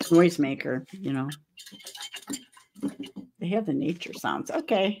noisemaker? You know, they have the nature sounds.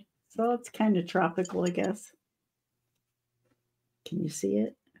 Okay, so it's kind of tropical, I guess. Can you see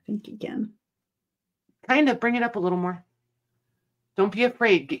it? I think you can. Kind of. Bring it up a little more. Don't be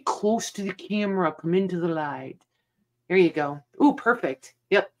afraid. Get close to the camera. Come into the light. There you go. Ooh, perfect.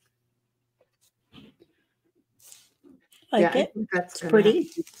 Yep. Like it. That's pretty.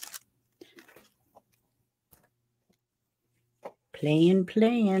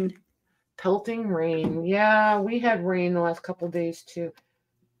 Playing. Pelting rain. Yeah, we had rain the last couple of days too.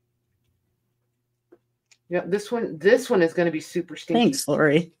 Yeah, this one is going to be super stinky. Thanks,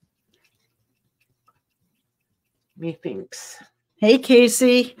 Lori. Methinks. Hey,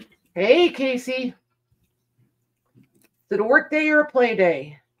 Casey. Hey, Casey. Is it a work day or a play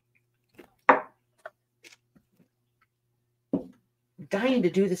day? I'm dying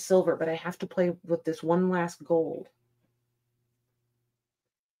to do the silver, but I have to play with this one last gold.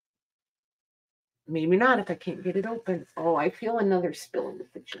 Maybe not if I can't get it open. Oh, I feel another spill in the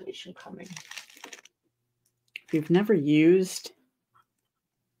situation coming. If you've never used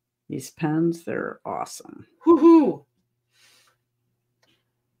these pens, they're awesome. Woohoo!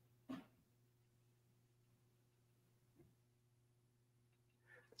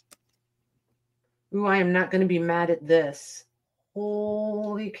 Ooh, I am not going to be mad at this.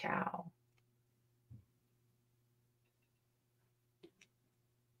 Holy cow.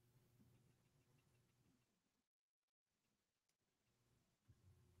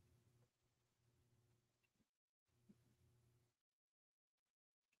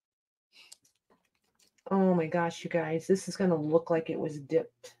 Oh my gosh, you guys, this is going to look like it was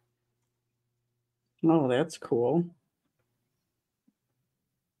dipped. Oh, that's cool.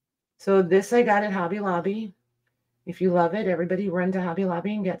 So this I got at Hobby Lobby. If you love it, everybody run to Hobby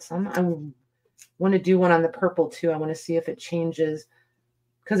Lobby and get some. I want to do one on the purple too. I want to see if it changes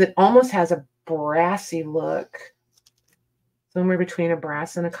because it almost has a brassy look. Somewhere between a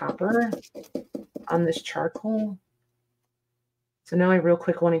brass and a copper on this charcoal. So now I real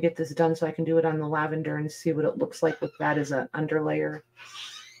quick want to get this done so I can do it on the lavender and see what it looks like with that as an underlayer.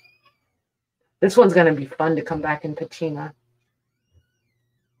 This one's going to be fun to come back in patina.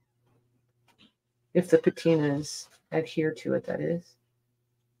 If the patinas adhere to it, that is.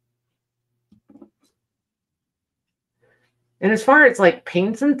 And as far as like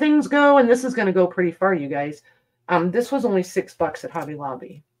paints and things go, and this is going to go pretty far, you guys. This was only $6 at Hobby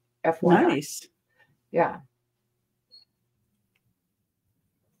Lobby. FYI. Nice. Yeah.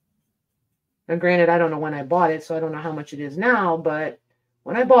 Now, granted, I don't know when I bought it, so I don't know how much it is now, but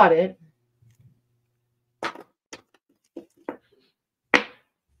when I bought it,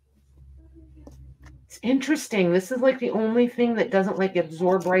 it's interesting. This is like the only thing that doesn't like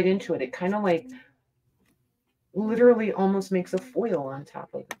absorb right into it. It kind of like literally almost makes a foil on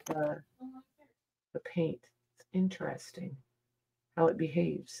top of the paint. It's interesting how it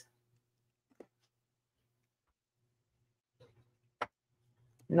behaves.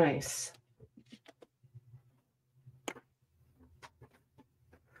 Nice.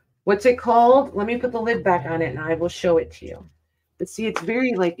 What's it called? Let me put the lid back on it and I will show it to you. But see, it's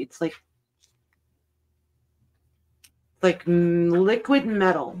very like, it's like liquid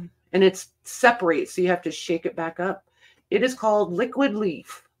metal and it's separate. So you have to shake it back up. It is called Liquid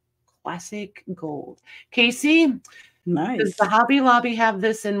Leaf Classic Gold. Casey, nice. Does the Hobby Lobby have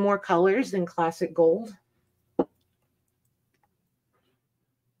this in more colors than Classic Gold?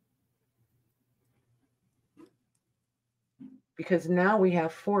 Because now we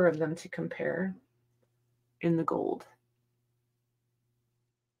have 4 of them to compare in the gold.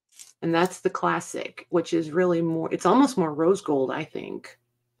 And that's the classic, which is really more, it's almost more rose gold, I think.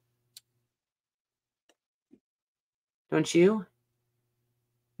 Don't you?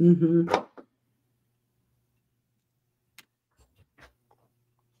 Mm-hmm.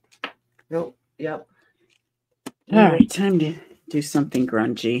 Nope. Yep. All right, time to do something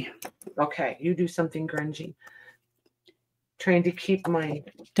grungy. Okay, you do something grungy. Trying to keep my...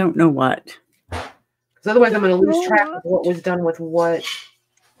 Don't know what. Because otherwise I'm going to lose track of what was done with what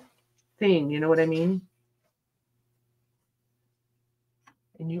thing. You know what I mean?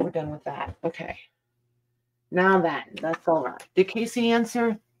 And you were done with that. Okay. Now that's all right. Did Casey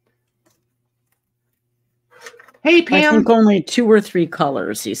answer? Hey, Pam. I think only 2 or 3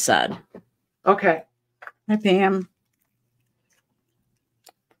 colors, he said. Okay. Hi, Pam.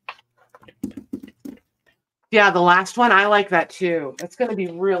 Yeah, the last one, I like that too. That's going to be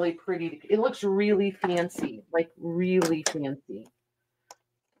really pretty. It looks really fancy, like really fancy.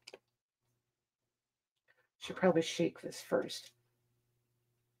 Should probably shake this first.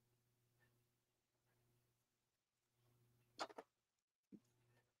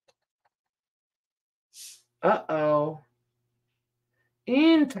 Uh-oh.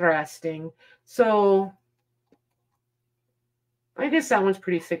 Interesting. So I guess that one's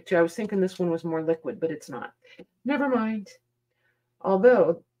pretty thick too. I was thinking this one was more liquid, but it's not. Never mind.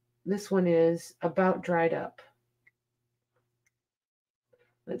 Although this one is about dried up.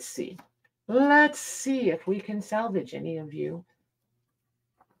 Let's see. Let's see if we can salvage any of you.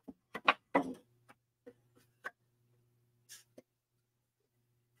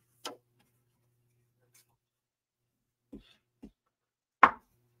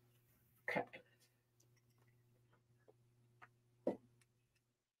 Okay.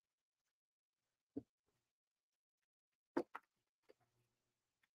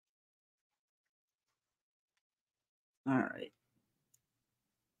 All right.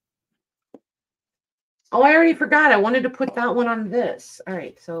 Oh, I already forgot. I wanted to put that one on this. All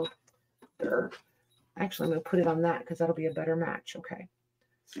right. So actually, I'm going to put it on that because that'll be a better match. Okay.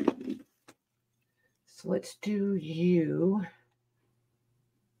 So let's do you.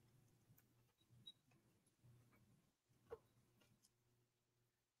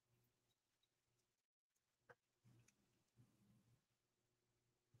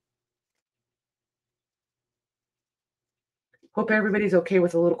 Hope everybody's okay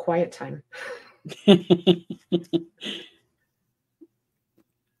with a little quiet time.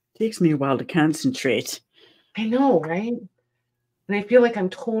 Takes me a while to concentrate. I know, right? And I feel like I'm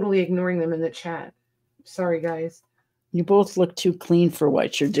totally ignoring them in the chat. Sorry, guys. You both look too clean for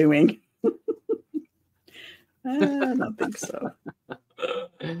what you're doing. I don't think so.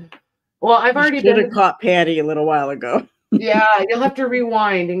 Well, I've already should have caught Patty a little while ago. Yeah, you'll have to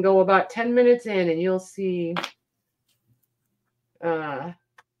rewind and go about 10 minutes in, and you'll see a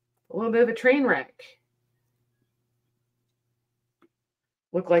little bit of a train wreck.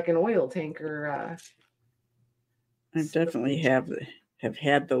 Look like an oil tanker. I definitely have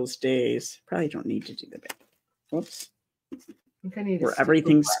had those days. Probably don't need to do that. Whoops. Where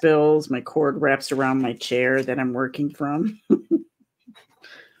everything spills, my cord wraps around my chair that I'm working from.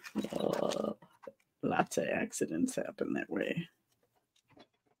 Lots of accidents happen that way.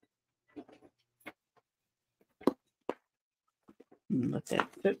 Let that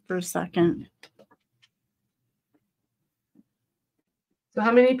sit for a second. So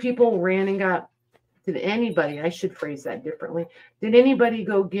how many people ran and got, did anybody, I should phrase that differently, did anybody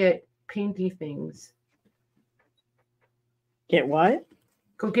go get painty things? Get what?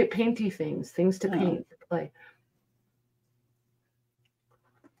 Go get painty things to paint, to play.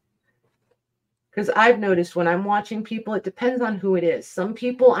 Because I've noticed when I'm watching people, it depends on who it is. Some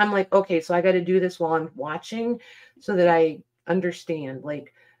people, I'm like, okay, so I got to do this while I'm watching so that I understand.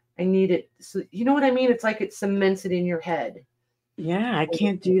 Like, I need it. So, you know what I mean? It's like it cements it in your head. Yeah, I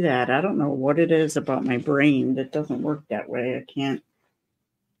can't do that. I don't know what it is about my brain that doesn't work that way. I can't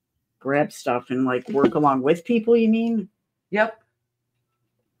grab stuff and like work along with people, you mean? Yep.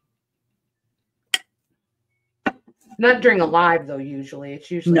 Not during a live, though, usually. It's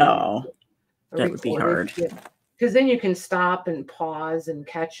usually... No, that would be hard. Because then you can stop and pause and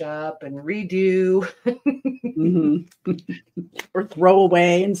catch up and redo. Or throw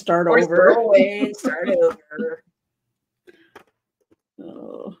away and start over. Throw away and start over.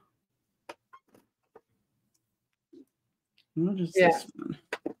 Oh. What is this one?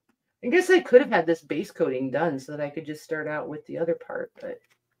 I guess I could have had this base coating done so that I could just start out with the other part, but...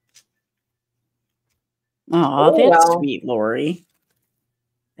 Oh, that's sweet, Lori.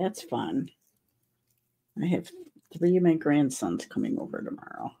 That's fun. I have 3 of my grandsons coming over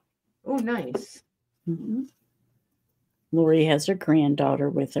tomorrow. Oh, nice. Lori has her granddaughter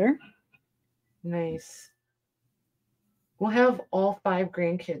with her. Nice. We'll have all 5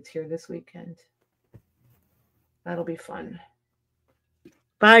 grandkids here this weekend. That'll be fun.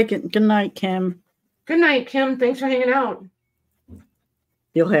 Bye. Good night, Kim. Good night, Kim. Thanks for hanging out.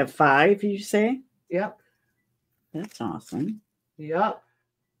 You'll have 5, you say? Yep. That's awesome. Yep.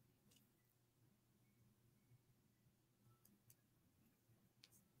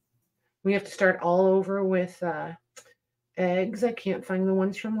 We have to start all over with eggs. I can't find the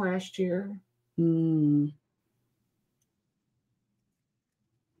ones from last year.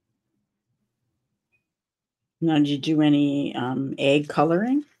 Now, did you do any egg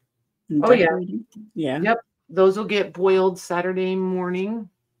coloring? Oh, yeah. Yeah. Yep. Those will get boiled Saturday morning.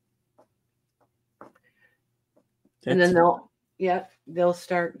 And then they'll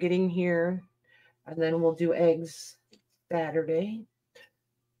start getting here. And then we'll do eggs Saturday.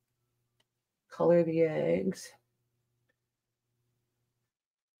 Color the eggs.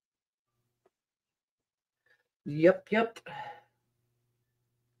 Yep.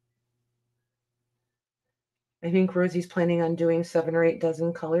 I think Rosie's planning on doing 7 or 8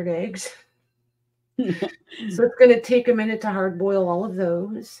 dozen colored eggs. So it's going to take a minute to hard boil all of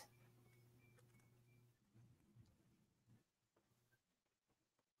those.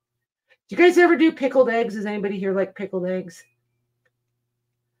 Do you guys ever do pickled eggs? Does anybody here like pickled eggs?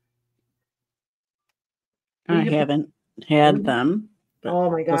 I haven't had them.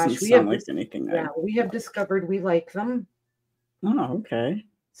 Oh my gosh. Doesn't sound like anything. Yeah, we have discovered we like them. Oh, okay.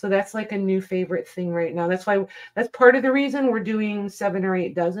 So that's like a new favorite thing right now. That's part of the reason we're doing 7 or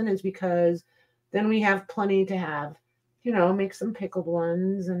 8 dozen is because then we have plenty to have, make some pickled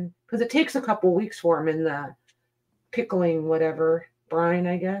ones. And because it takes a couple weeks for them in the pickling, whatever, brine,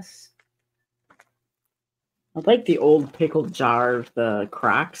 I guess. I like the old pickle jar, the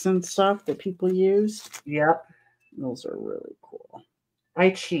Crocs and stuff that people use. Yep. Those are really cool. I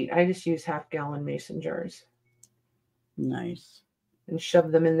cheat. I just use half-gallon mason jars. Nice. And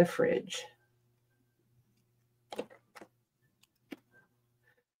shove them in the fridge.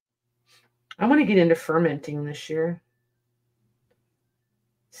 I want to get into fermenting this year.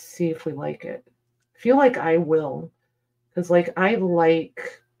 See if we like it. I feel like I will. Because I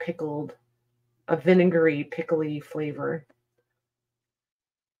like pickled, a vinegary, pickly flavor.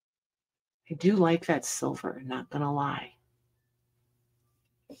 I do like that silver, not going to lie.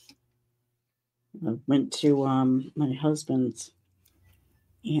 I went to my husband's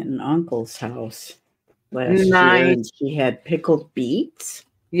Aunt and uncle's house last year, Nice. and she had pickled beets.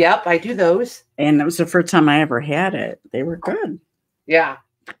 Yep, I do those. And that was the first time I ever had it. They were good. Yeah.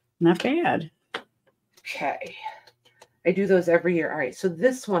 Not bad. Okay. I do those every year. All right. So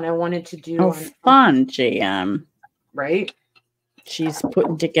this one I wanted to do. Oh, fun, JM. Right? She's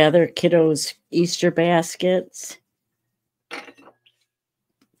putting together kiddos' Easter baskets.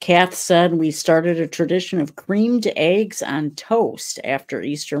 Kath said we started a tradition of creamed eggs on toast after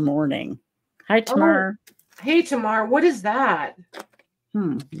Easter morning. Hi, Tamar. Oh, hey, Tamar. What is that?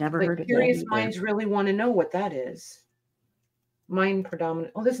 Never heard of that. Curious minds really want to know what that is. Mine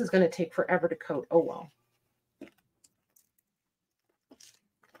predominant. Oh, this is going to take forever to coat. Oh, well.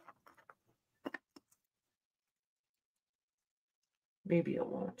 Maybe it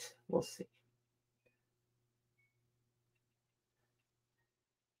won't. We'll see.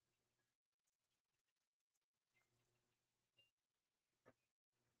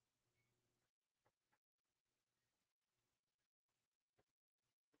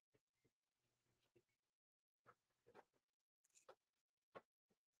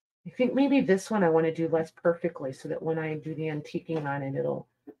 I think maybe this one I want to do less perfectly so that when I do the antiquing on it, it'll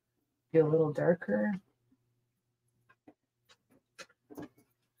be a little darker.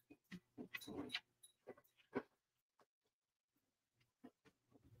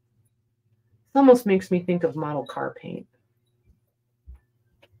 This almost makes me think of model car paint.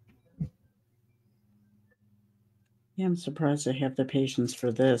 Yeah, I'm surprised I have the patience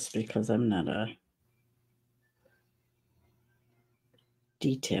for this because I'm not a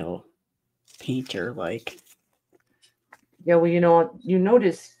detail painter like. Yeah, well, you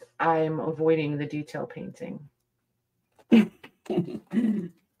notice I'm avoiding the detail painting. I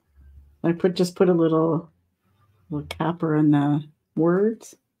just put a little copper in the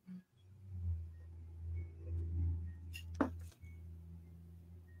words.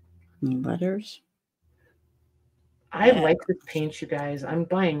 And letters. I like this paint, you guys. I'm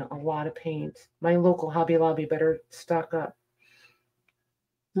buying a lot of paint. My local Hobby Lobby better stock up.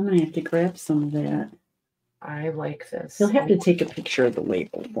 I'm going to have to grab some of that. I like this. You'll have to take a picture of the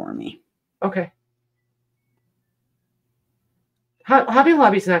label for me. Okay. Hobby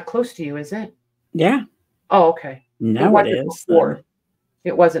Lobby's not close to you, is it? Yeah. Oh, okay. No, it is. Before.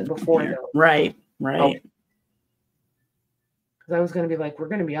 It wasn't before, though. Right. Because I was going to be like, we're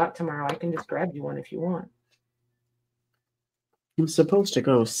going to be out tomorrow. I can just grab you one if you want. I'm supposed to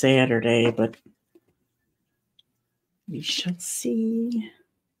go Saturday, but we shall see.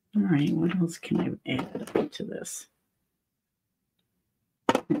 All right, what else can I add to this?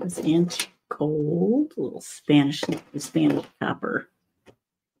 It was antique gold, a little Spanish copper.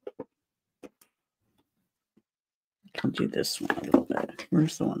 I'll do this one a little bit.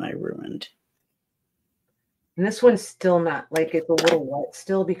 Where's the one I ruined? And this one's still not, like, it's a little wet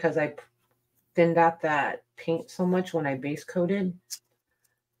still because I thinned out that paint so much when I base coated.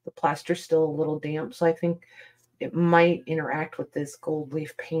 The plaster's still a little damp, so I think it might interact with this gold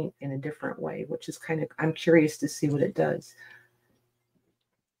leaf paint in a different way, which is kind of, I'm curious to see what it does.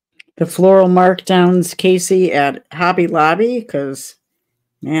 The floral markdowns, Casey, at Hobby Lobby, because,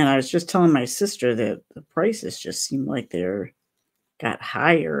 man, I was just telling my sister that the prices just seem like they're got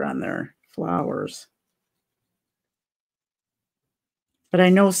higher on their flowers. But I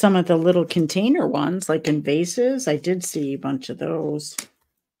know some of the little container ones, like in vases, I did see a bunch of those.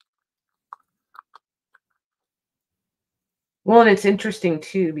 Well, and it's interesting,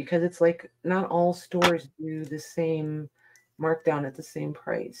 too, because it's like not all stores do the same markdown at the same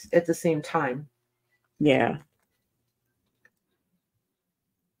price, at the same time. Yeah.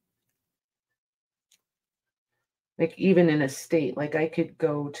 Like even in a state, like I could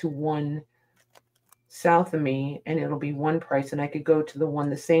go to one south of me and it'll be one price, and I could go to the one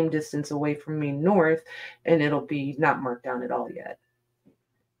the same distance away from me north and it'll be not marked down at all yet.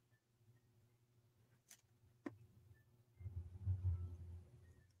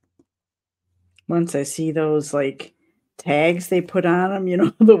 Once I see those like tags they put on them, you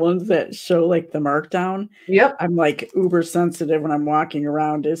know, the ones that show like the markdown. Yep. I'm like uber sensitive when I'm walking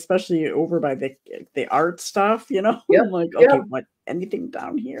around, especially over by the art stuff, you know. Yep. I'm like, okay, what? Anything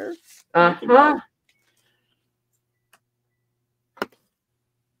down here? Uh-huh.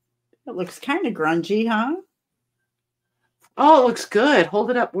 It looks kind of grungy, huh? Oh, it looks good. Hold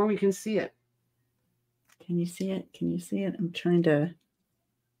it up where we can see it. Can you see it? Can you see it? I'm trying to.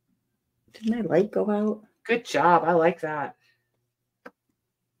 Did my light go out? Good job. I like that.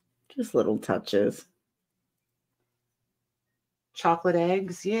 Just little touches. Chocolate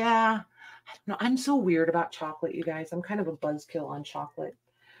eggs. Yeah. I don't know. I'm so weird about chocolate, you guys. I'm kind of a buzzkill on chocolate.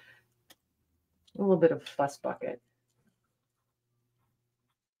 A little bit of fuss bucket.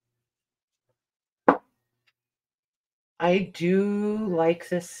 I do like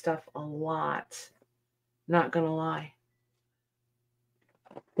this stuff a lot. Not gonna lie.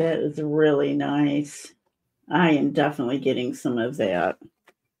 That is really nice. I am definitely getting some of that.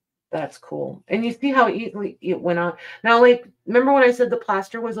 That's cool. And you see how easily it went on. Now, like, remember when I said the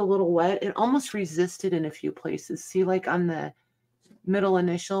plaster was a little wet? It almost resisted in a few places. See, like on the middle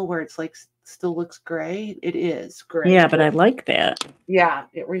initial where it's like still looks gray? It is gray. Yeah, but I like that. Yeah,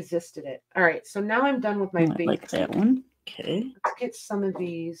 it resisted it. All right, so now I'm done with my I like that one. Okay. Let's get some of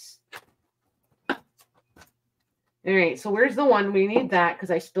these. All right, so where's the one? We need that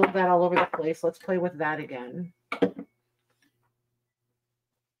because I spilled that all over the place. Let's play with that again.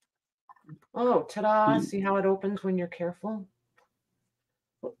 Oh, ta-da. See how it opens when you're careful?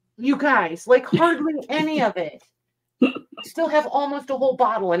 You guys, like hardly any of it. Still have almost a whole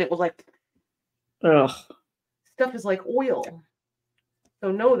bottle, and it was like, ugh. Stuff is like oil.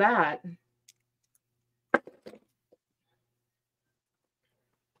 So know that.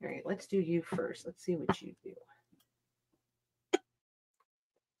 All right, let's do you first. Let's see what you do.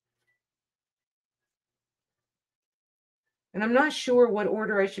 And I'm not sure what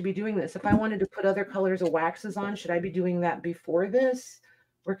order I should be doing this. If I wanted to put other colors of waxes on, should I be doing that before this?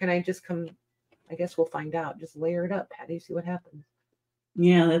 Or can I just come, I guess we'll find out. Just layer it up, Patty, see what happens.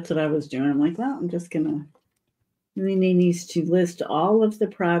 Yeah, that's what I was doing. I'm like, well, I'm just going to. And then he needs to list all of the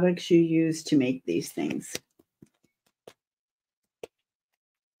products you use to make these things.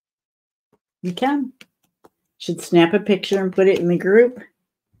 You can. Should snap a picture and put it in the group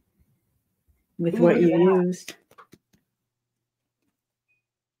with what you used.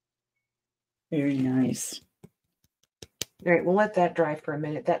 Very nice. All right, we'll let that dry for a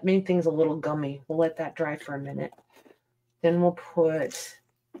minute. That main thing's a little gummy. We'll let that dry for a minute. Then we'll put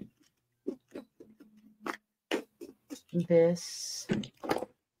this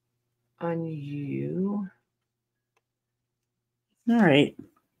on you. All right.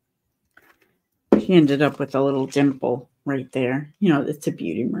 She ended up with a little dimple right there. You know, it's a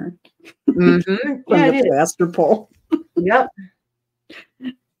beauty mark. Mm-hmm. From the plaster pole. Yep.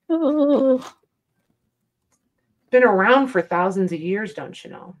 Oh. Been around for thousands of years, don't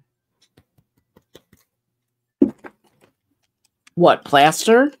you know? What,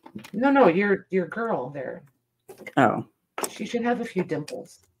 plaster? No, your girl there. Oh. She should have a few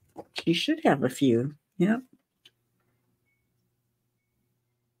dimples. She should have a few. Yep.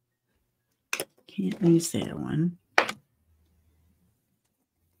 Can't use that one.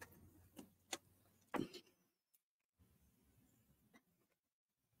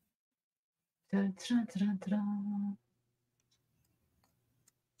 Dun, dun, dun, dun, dun.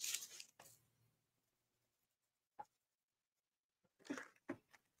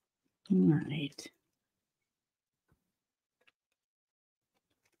 All right.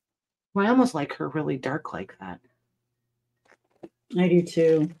 Well, I almost like her really dark like that. I do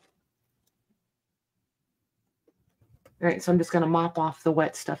too. All right, so I'm just going to mop off the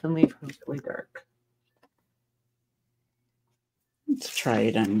wet stuff and leave her really dark. Let's try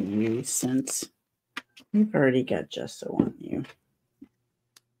it on you since we've already got gesso on you.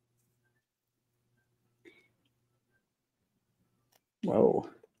 Whoa.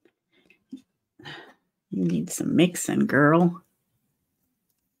 You need some mixing, girl.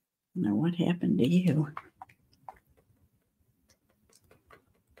 Now, what happened to you?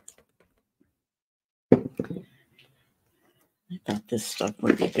 I thought this stuff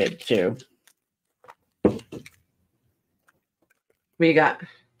would be good too. What you got?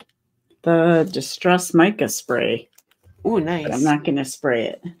 The Distress Mica spray. Oh, nice. But I'm not going to spray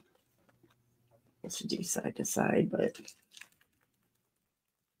it. I should do side to side, but.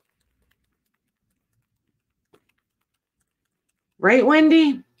 Right,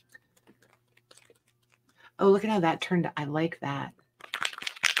 Wendy? Oh, look at how that turned out. I like that.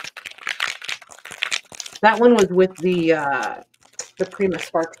 That one was with the Prima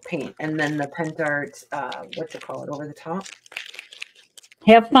Sparks paint and then the Pentart, what you call it, over the top.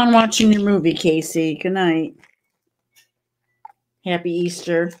 Have fun watching your movie, Casey. Good night. Happy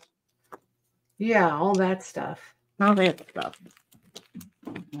Easter. Yeah, all that stuff. All that stuff.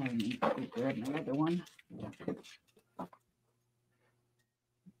 I need to grab another one.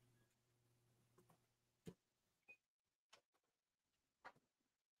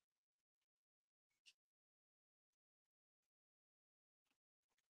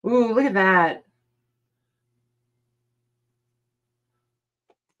 Ooh, look at that.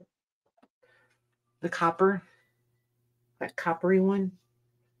 The copper. That coppery one.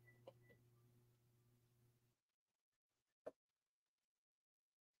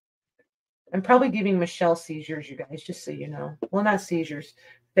 I'm probably giving Michelle seizures, you guys, just so you know. Well, not seizures.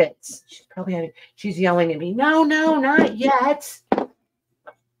 fits. She's probably having, she's yelling at me. No, no, not yet. I'm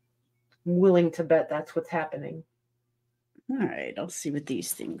willing to bet that's what's happening. All right, I'll see what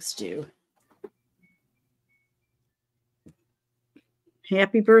these things do.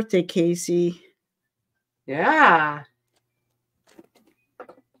 Happy birthday, Casey. Yeah.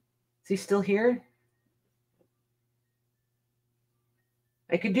 Is he still here?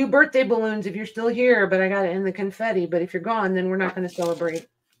 I could do birthday balloons if you're still here, but I got to end the confetti. But if you're gone, then we're not going to celebrate.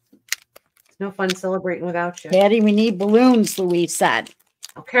 It's no fun celebrating without you. Daddy, we need balloons, Louise said.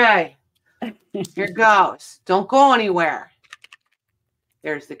 Okay. Here goes. Don't go anywhere.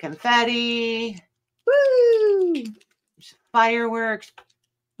 There's the confetti. Woo! There's fireworks.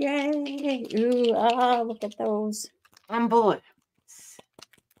 Yay! Ooh, oh, look at those. Balloons.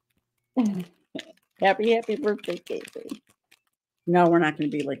 Happy birthday, Casey. No, we're not going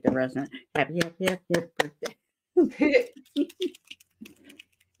to be like the resident. Happy birthday.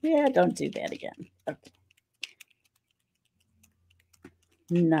 Yeah, don't do that again. Okay.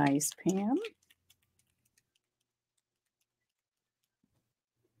 Nice, Pam.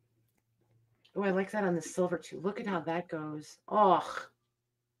 Oh, I like that on the silver too. Look at how that goes. Oh.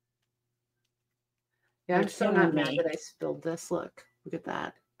 Yeah, I'm so not mad that I spilled this. Look at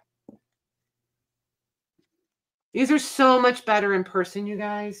that. These are so much better in person, you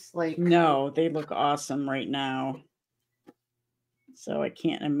guys. Like, no, they look awesome right now. So I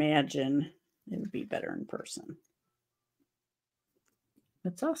can't imagine it would be better in person.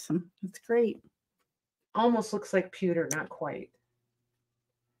 That's awesome. That's great. Almost looks like pewter, not quite.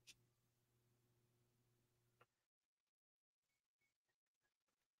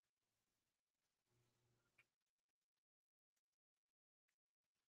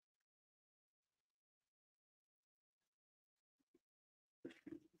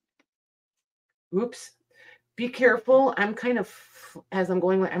 Oops. Be careful. I'm kind of, as I'm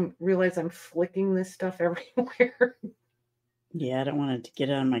going, I realize I'm flicking this stuff everywhere. Yeah, I don't want it to get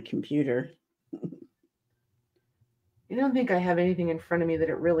on my computer. I don't think I have anything in front of me that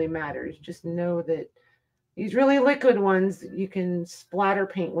it really matters. Just know that these really liquid ones, you can splatter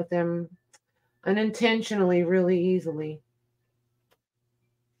paint with them unintentionally really easily.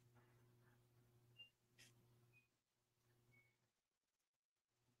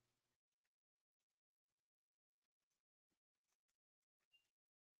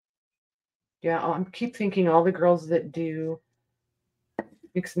 Yeah, I keep thinking all the girls that do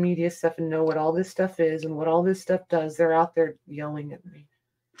mixed media stuff and know what all this stuff is and what all this stuff does, they're out there yelling at me.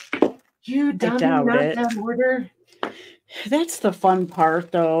 You dummy, not that order. That's the fun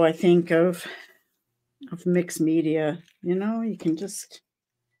part, though, I think, of mixed media. You know, you can just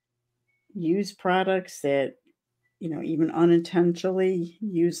use products that, you know, even unintentionally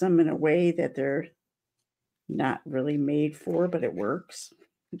use them in a way that they're not really made for, but it works.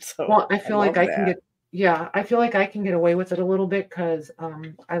 So well, I feel like I can get, yeah, I feel like I can get away with it a little bit because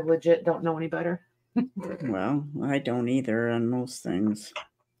I legit don't know any better. Well, I don't either on most things.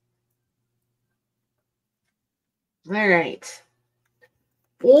 All right.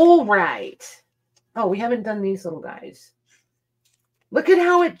 All right. Oh, we haven't done these little guys. Look at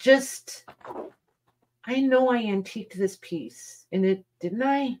how it just, I know I antiqued this piece and it, didn't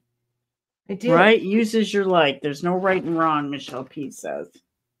I? I did. Right? Use as you like. There's no right and wrong, Michelle P says.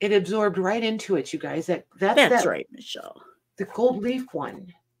 It absorbed right into it, you guys. That's right, Michelle. The gold leaf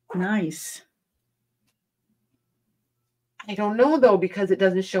one. Nice. I don't know, though, because it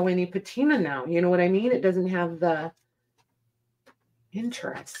doesn't show any patina now. You know what I mean? It doesn't have the...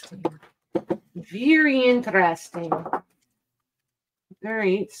 Interesting. Very interesting. All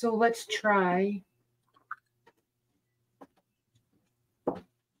right, so let's try...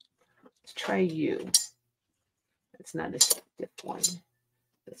 Let's try you. It's not a stiff one.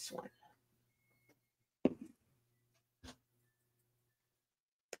 This one.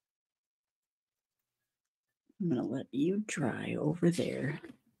 I'm going to let you dry over there.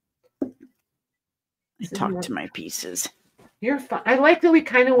 I talk to my pieces. You're fine. I like that we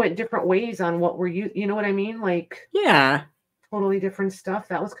kind of went different ways on what we're using. You know what I mean? Like, yeah, totally different stuff.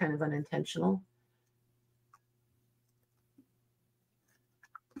 That was kind of unintentional.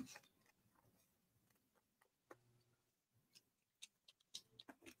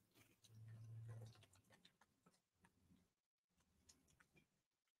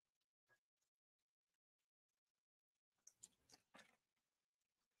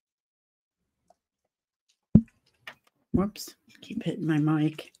 Whoops. Keep hitting my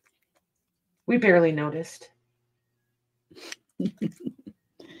mic. We barely noticed.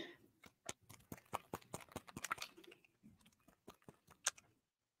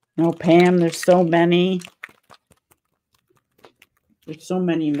 No, Pam, there's so many. We There's so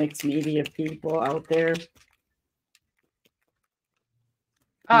many mixed media people out there. He's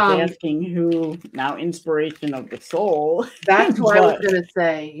asking who now Inspiration of the Soul. That's what I was going to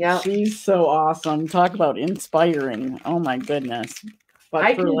say. Yeah. She's so awesome. Talk about inspiring. Oh my goodness.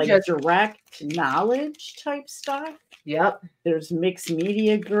 But for like direct knowledge type stuff. Yep. There's Mixed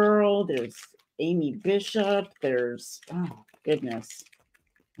Media Girl. There's Amy Bishop. There's, oh goodness.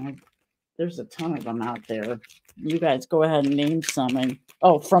 There's a ton of them out there. You guys go ahead and name some.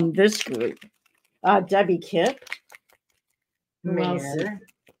 Oh, from this group. Debbie Kipp. Man.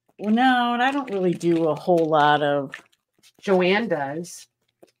 Well, no, and I don't really do a whole lot of. Joanne does.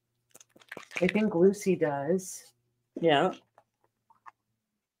 I think Lucy does. Yeah.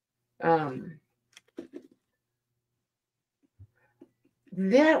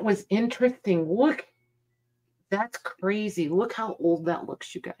 That was interesting. Look, that's crazy. Look how old that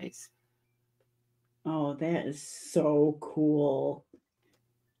looks, you guys. Oh, that is so cool.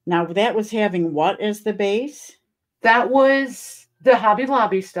 Now, that was having what as the base? That was the Hobby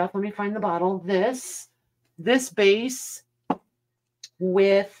Lobby stuff. Let me find the bottle. This base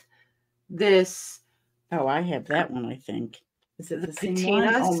with this. Oh, I have that one, I think. Is it the patina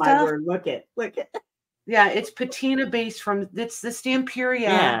one? Oh, stuff? my word. Look it. Yeah, it's patina base from, it's the Stamperia.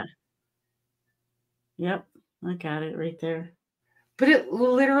 Yeah. Yep. I got it right there. But it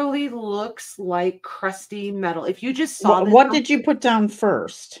literally looks like crusty metal. If you just saw this. What did you put down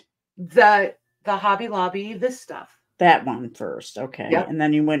first? The Hobby Lobby, this stuff. That one first. Okay. Yep. And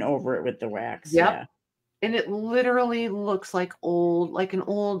then you went over it with the wax. Yep. Yeah. And it literally looks like an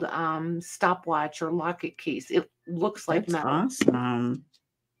old stopwatch or locket case. It looks like That's metal. Awesome.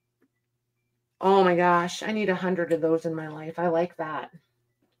 Oh my gosh. I need 100 of those in my life. I like that.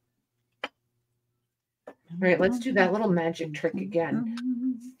 All right, let's do that little magic trick again.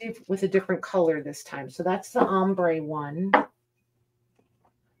 See if, with a different color this time. So that's the ombre one. Do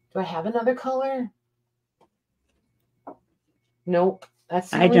I have another color? Nope.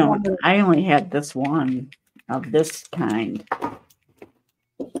 That's the only one. I only had this one of this kind.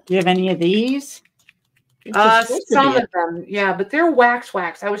 Do you have any of these? Some of them, yeah, but they're wax.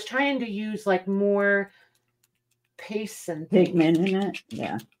 I was trying to use like more paste and pigment in it.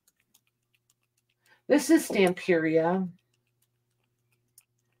 Yeah. This is Stamperia.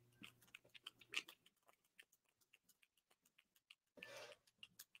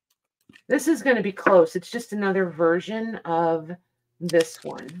 This is going to be close. It's just another version of this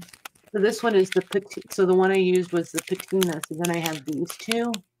one. So this one is the patina. So the one I used was the patina. So then I have these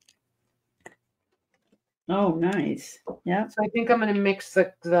two. Oh, nice. Yeah. So I think I'm going to mix I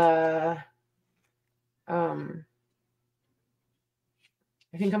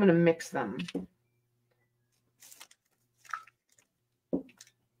think I'm going to mix them.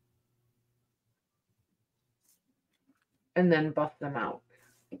 And then buff them out.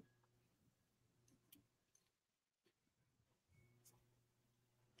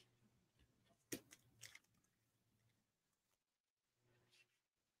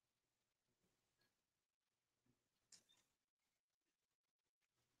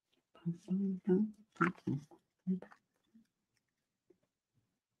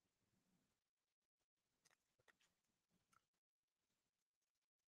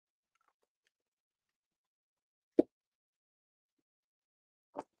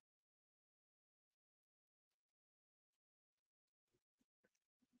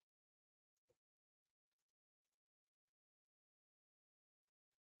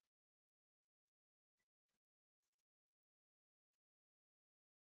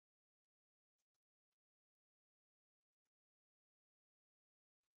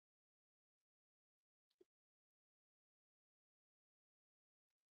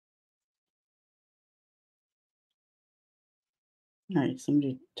 All right,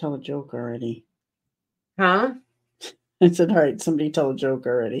 somebody tell a joke already. Huh? I said, all right, somebody tell a joke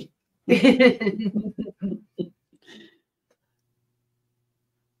already. I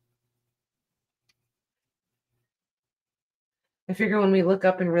figure when we look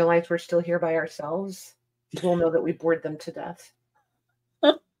up and realize we're still here by ourselves, we'll know that we bored them to death.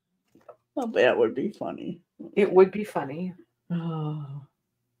 Oh, that would be funny. It would be funny. Oh.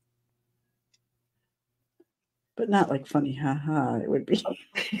 But not like funny, haha. It would be.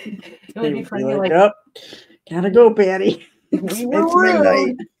 It would be funny. Like, oh, gotta go, Patty. We were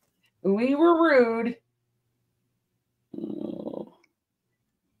rude. We were rude. Oh.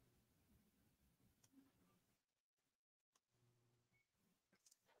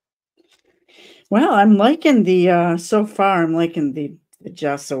 Well, I'm liking the so far. I'm liking the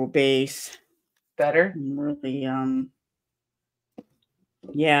gesso base better. I'm really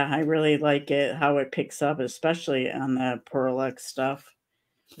Yeah, I really like it, how it picks up, especially on the Pearl X stuff.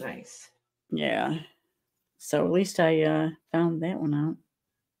 Nice. Yeah. So at least I found that one out.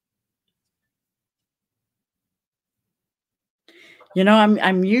 You know,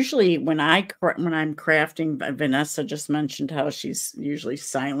 I'm usually when I'm crafting, Vanessa just mentioned how she's usually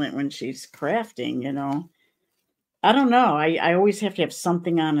silent when she's crafting, you know. I don't know. I always have to have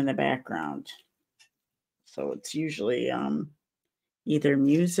something on in the background. So it's usually either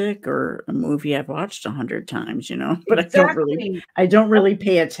music or a movie I've watched 100 times, you know, but Exactly. I don't really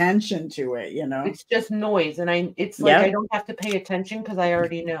pay attention to it, you know. It's just noise, and it's like I Yep. don't have to pay attention because I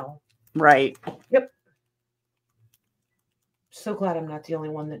already know. Right. Yep. So glad I'm not the only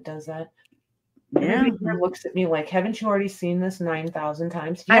one that does that. Yeah. Everybody here looks at me like, haven't you already seen this 9,000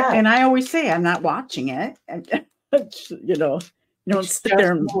 times? Yeah. And I always say I'm not watching it. And, you know, you don't sit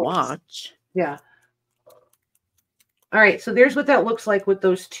there and watch. Yeah. All right. So there's what that looks like with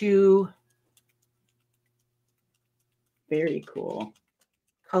those two. Very cool.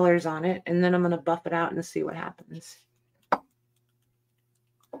 Colors on it. And then I'm going to buff it out and see what happens.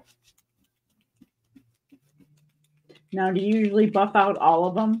 Now, do you usually buff out all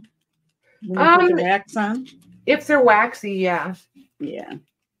of them when you put the wax on? If they're waxy, yeah. Yeah.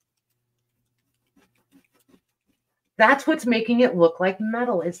 That's what's making it look like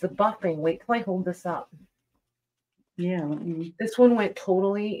metal is the buffing. Wait till I hold this up. Yeah. This one went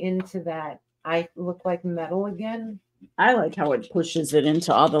totally into that. I look like metal again. I like how it pushes it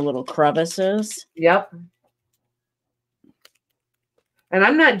into all the little crevices. Yep. And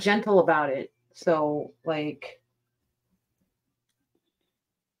I'm not gentle about it. So, like...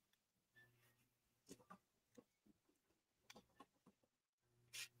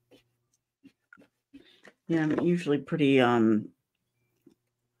 Yeah, I'm usually pretty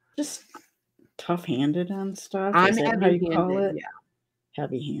just tough-handed on stuff. Is that how you call it? Yeah.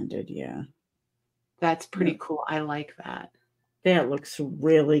 Heavy-handed, yeah. That's pretty cool. I like that. That looks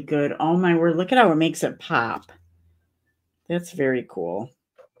really good. Oh my word, look at how it makes it pop. That's very cool.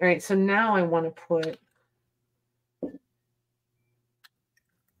 All right, so now I want to put...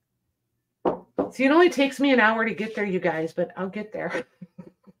 See, it only takes me an hour to get there, you guys, but I'll get there.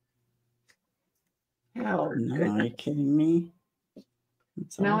 Oh, no, are you kidding me?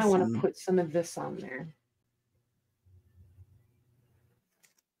 That's now awesome. I want to put some of this on there.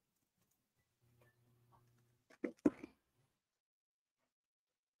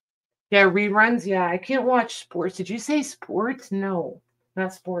 Yeah, reruns. Yeah, I can't watch sports. Did you say sports? No,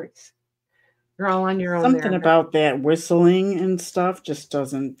 not sports. You're all on your own. Something about that whistling and stuff just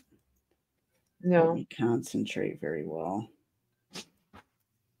doesn't let me concentrate very well.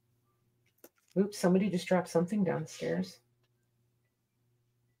 Oops, somebody just dropped something downstairs.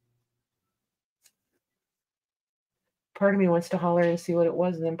 Part of me wants to holler and see what it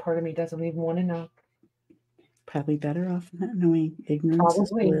was, and then part of me doesn't even want to know. Probably better off not knowing. Ignorance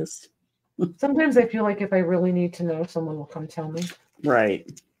is bliss. Sometimes I feel like if I really need to know, someone will come tell me. Right.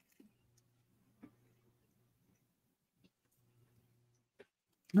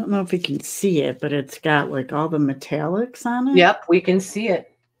 I don't know if you can see it, but it's got like all the metallics on it. Yep, we can see it.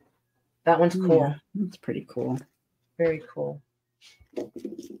 That one's cool. Yeah, that's pretty cool. Very cool.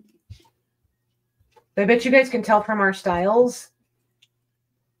 I bet you guys can tell from our styles.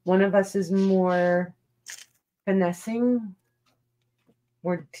 One of us is more finessing,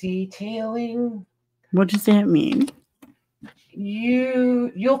 more detailing. What does that mean?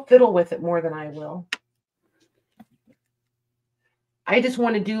 You'll fiddle with it more than I will. I just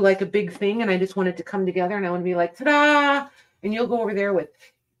want to do like a big thing, and I just want it to come together, and I want to be like, ta-da! And you'll go over there with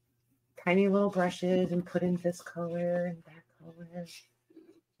tiny little brushes and put in this color and that color.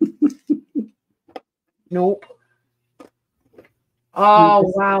 Nope.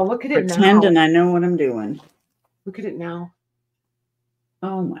 Oh, wow. Look at it now. Pretending I know what I'm doing. Look at it now.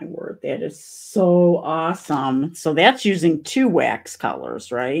 Oh, my word. That is so awesome. So that's using 2 wax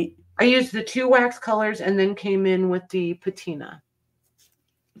colors, right? I used the 2 wax colors and then came in with the patina.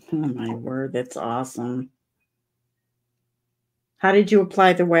 Oh, my word. That's awesome. How did you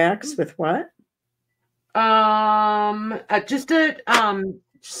apply the wax? With what? Just a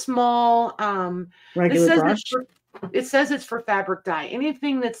small regular brush. It says it's for fabric dye.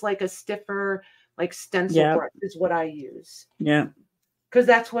 Anything that's like a stiffer, like stencil brush is what I use. Yeah. Because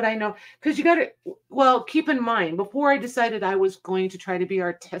that's what I know. Because you got to, well, keep in mind, before I decided I was going to try to be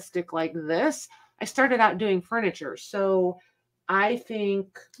artistic like this, I started out doing furniture. So I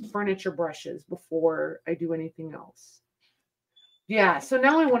think furniture brushes before I do anything else. Yeah, so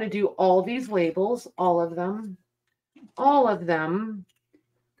now I want to do all these labels, all of them,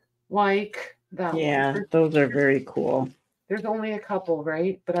 like that. Yeah, those are very cool. There's only a couple,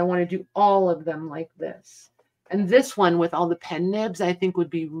 right? But I want to do all of them like this. And this one with all the pen nibs, I think would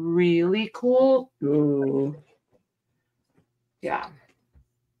be really cool. Ooh. Yeah.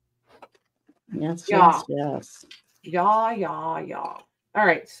 Yes, Yeah. yes, yes. Yeah, yeah, yeah. All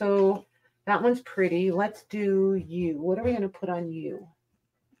right, so that one's pretty. Let's do you. What are we going to put on you?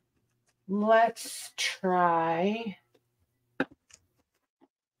 Let's try.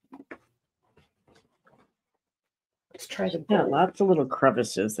 Let's try the Yeah, gold. lots of little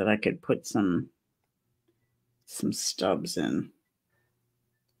crevices that I could put some stubs in.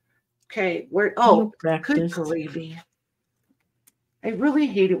 Okay, where? Oh, good Practice. gravy. I really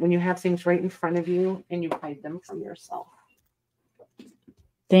hate it when you have things right in front of you and you hide them from yourself.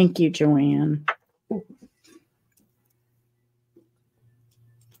 Thank you, Joanne. Ooh.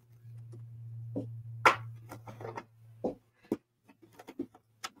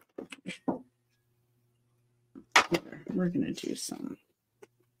 We're going to do some.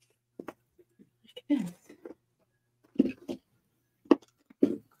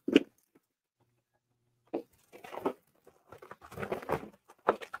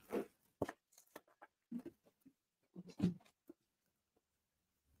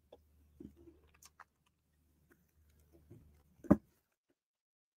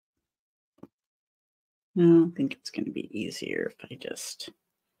 I don't think it's going to be easier if I just.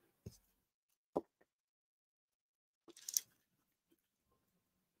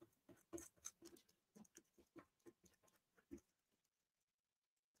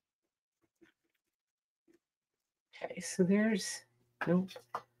 Okay, so there's, nope.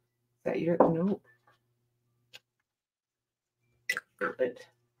 Is that your, nope. Good.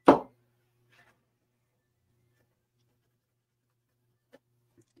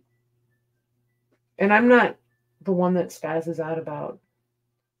 And I'm not the one that spazzes out about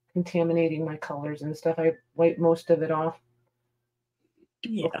contaminating my colors and stuff. I wipe most of it off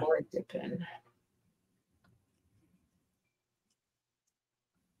before I dip in.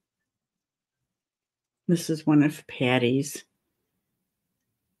 This is one of Patty's.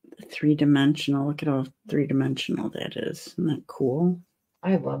 Three-dimensional. Look at how three-dimensional that is. Isn't that cool?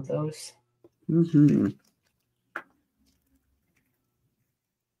 I love those. Mm-hmm.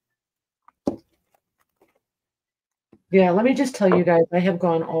 Yeah, let me just tell you guys, I have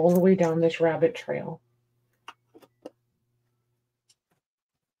gone all the way down this rabbit trail.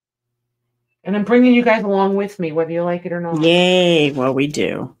 And I'm bringing you guys along with me, whether you like it or not. Yay! Well, we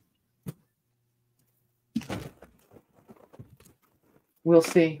do. We'll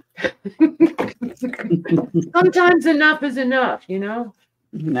see. Sometimes enough is enough, you know?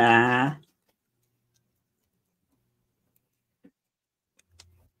 Nah.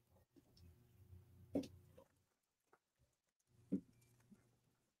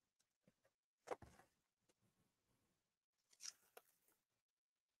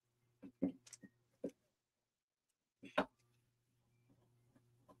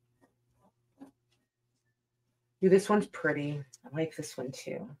 Dude, this one's pretty. I like this one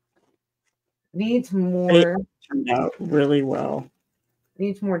too. Needs more. It turned out really well.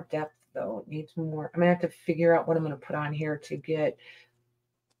 Needs more depth though. It needs more. I'm gonna have to figure out what I'm gonna put on here to get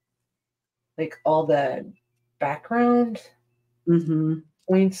like all the background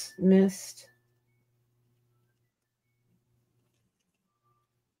points missed.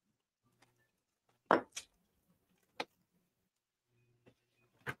 A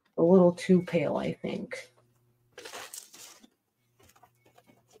little too pale, I think.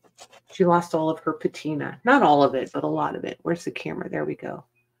 She lost all of her patina. Not all of it, but a lot of it. Where's the camera? There we go.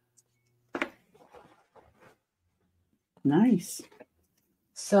 Nice.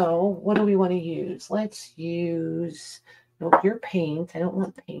 So what do we want to use? Let's use, nope, your paint. I don't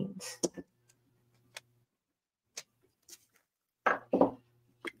want paint.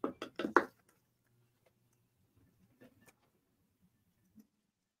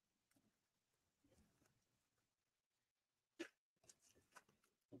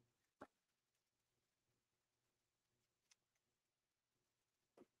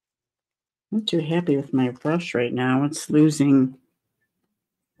 I'm not too happy with my brush right now. It's losing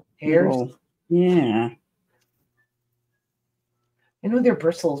Hairs? little, yeah. I know they're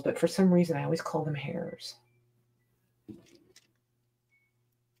bristles, but for some reason I always call them hairs.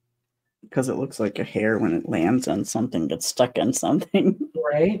 Because it looks like a hair when it lands on something, gets stuck on something.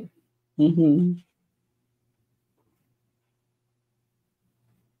 Right? Mm-hmm.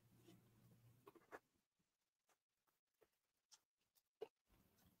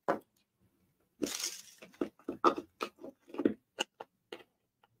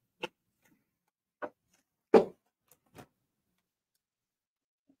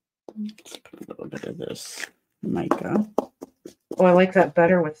 Let's put a little bit of this mica. Oh, I like that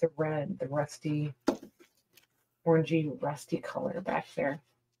better with the red, the rusty, orangey, rusty color back there.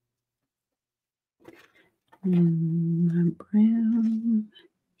 Brown.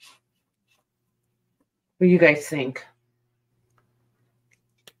 What do you guys think?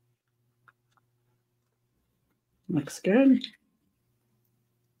 Looks good.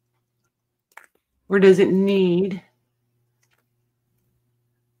 Or does it need?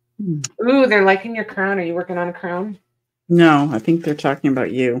 Ooh, they're liking your crown. Are you working on a crown? No, I think they're talking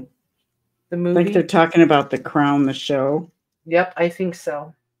about you. The movie? I think they're talking about The Crown, the show. Yep, I think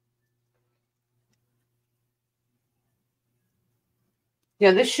so.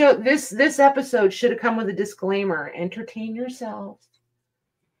 Yeah, this episode should have come with a disclaimer. Entertain yourselves.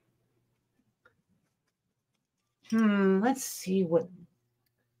 Let's see what.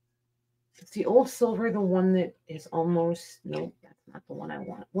 Is the old silver the one that is almost? Nope, that's not the one I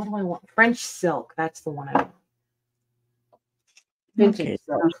want. What do I want? French silk. That's the one I want. Vintage Okay,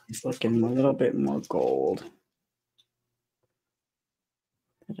 silk. it's looking a little bit more gold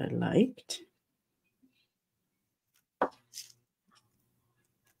that I liked.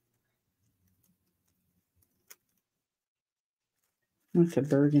 With a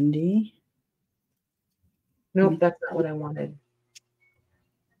burgundy. Nope, that's not what I wanted.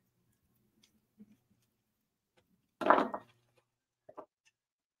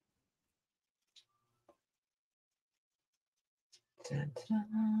 Da-da.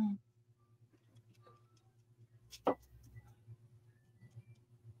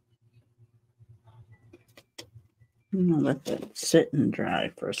 I'm gonna let that sit and dry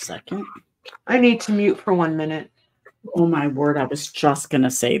for a second. I need to mute for 1 minute. Oh my word, I was just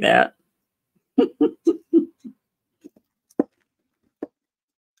gonna say that.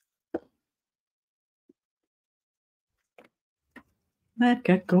 I've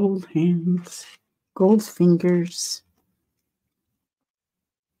got gold hands, gold fingers.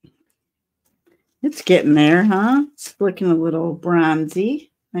 It's getting there, huh? It's looking a little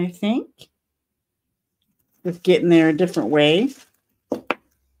bronzy, I think. It's getting there a different way.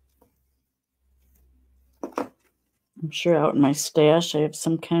 I'm sure out in my stash I have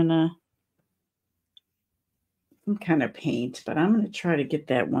some kind of paint, but I'm going to try to get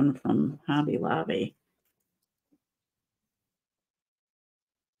that one from Hobby Lobby.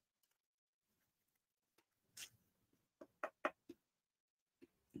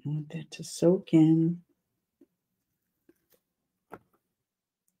 I want that to soak in.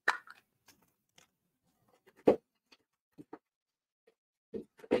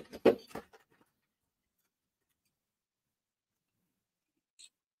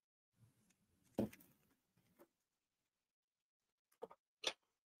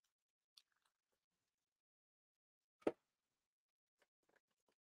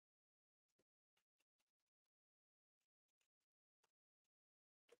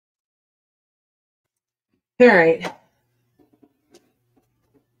 All right.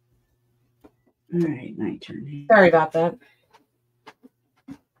 All right, my turn here. Sorry about that.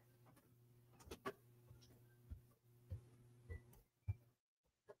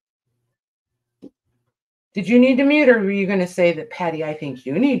 Did you need to mute, or were you going to say that, Patty, I think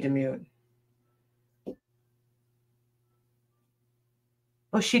you need to mute?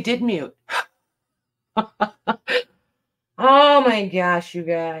 Oh, she did mute. Oh my gosh, you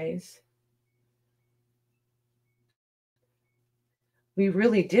guys. We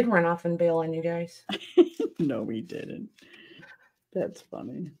really did run off and bail on you guys. No, we didn't. That's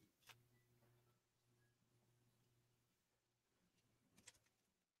funny.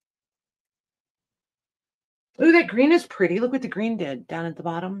 Ooh, that green is pretty. Look what the green did down at the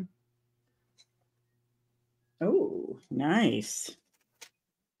bottom. Oh, nice.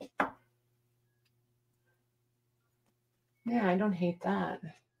 Yeah, I don't hate that.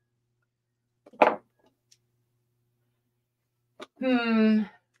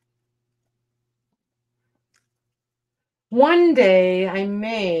 One day I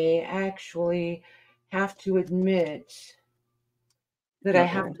may actually have to admit that I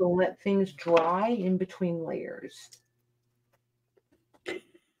have to let things dry in between layers.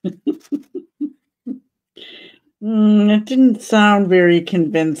 It didn't sound very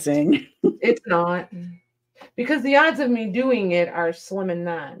convincing. It's not. Because the odds of me doing it are slim and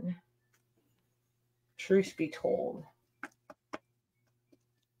none. Truth be told.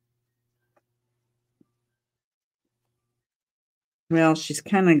 Well, she's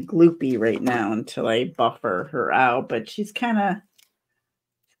kind of gloopy right now until I buffer her out, but she's kind of...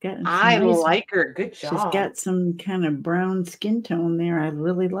 I like her. Good job. She's got some kind of brown skin tone there I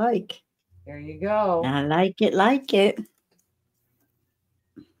really like. There you go. I like it, like it.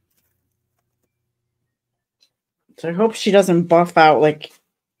 So I hope she doesn't buff out like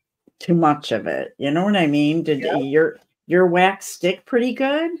too much of it. You know what I mean? Did your wax stick pretty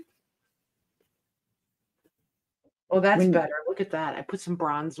good? Oh, that's better. Look at that. I put some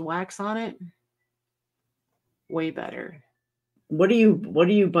bronze wax on it. Way better. What are you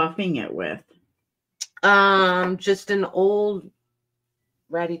buffing it with? Just an old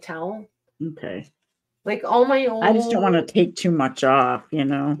ratty towel. Okay. Like all my old. I just don't want to take too much off, you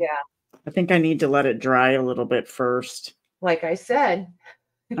know? Yeah. I think I need to let it dry a little bit first. Like I said.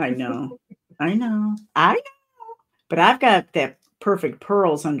 I know. I know. But I've got that perfect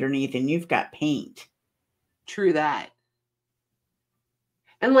pearls underneath and you've got paint. True that.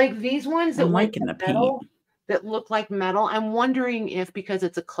 And like these ones that I'm liking the metal, paint. that look like metal, I'm wondering if because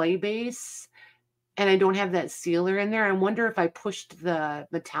it's a clay base and I don't have that sealer in there, I wonder if I pushed the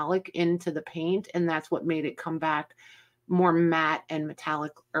metallic into the paint and that's what made it come back more matte and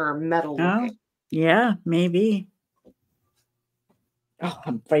metallic or metal looking. Yeah, maybe. Oh,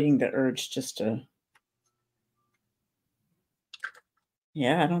 I'm fighting the urge just to.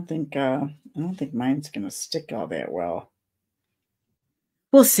 Yeah, I don't think mine's gonna stick all that well.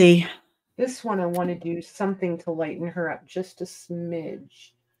 We'll see. This one I want to do something to lighten her up just a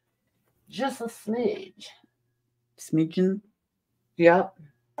smidge. Just a smidge. Smidgen? Yep.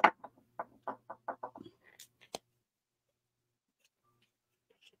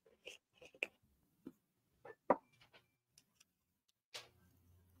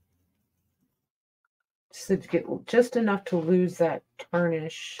 To get just enough to lose that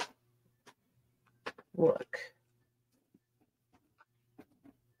tarnish look.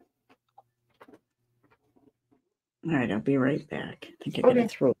 All right, I'll be right back. I think I gotta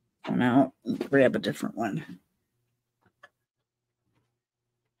throw one out and grab a different one.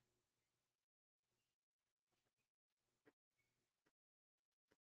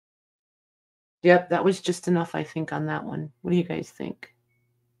 Yep, that was just enough, I think, on that one. What do you guys think?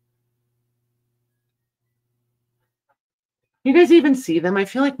 You guys even see them? I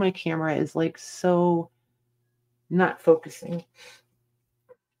feel like my camera is like so not focusing. I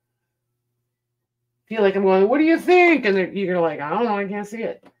feel like I'm going, what do you think? And you're like, I don't know, I can't see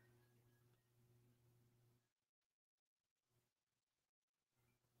it.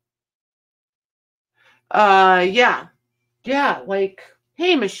 Yeah. Yeah, like,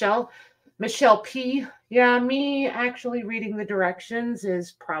 hey, Michelle P. Yeah, me actually reading the directions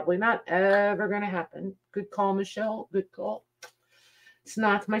is probably not ever going to happen. Good call, Michelle. Good call. It's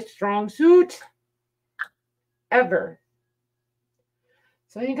not my strong suit. Ever.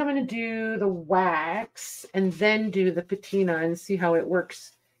 So I think I'm going to do the wax and then do the patina and see how it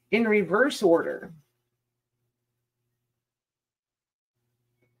works in reverse order.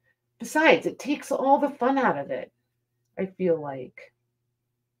 Besides, it takes all the fun out of it, I feel like.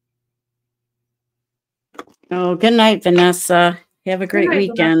 Oh, good night, Vanessa. Have a great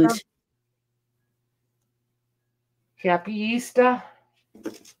weekend. Vanessa. Happy Easter.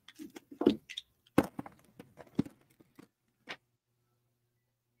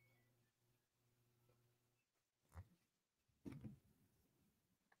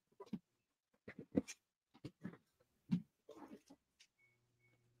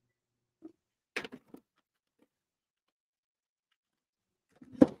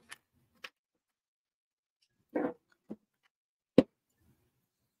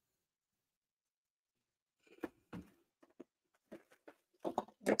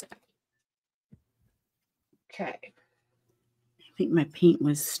 Okay. I think my paint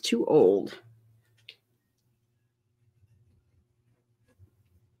was too old.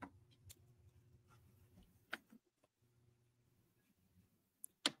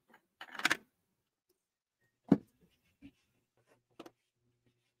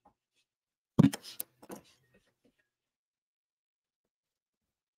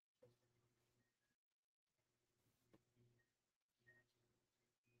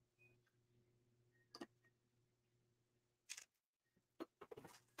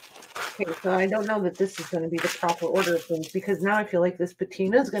 Okay, so I don't know that this is going to be the proper order of things because now I feel like this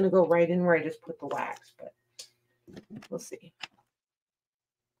patina is going to go right in where I just put the wax, but we'll see.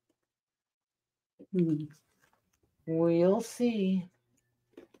 We'll see.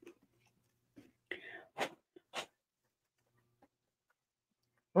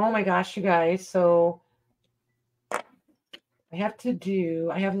 Oh my gosh, you guys. So I have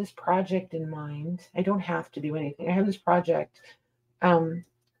this project in mind. I don't have to do anything. I have this project.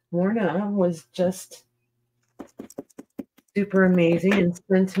 Lorna was just super amazing and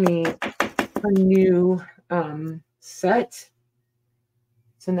sent me a new set.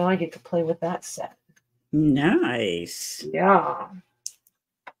 So now I get to play with that set. Nice. Yeah.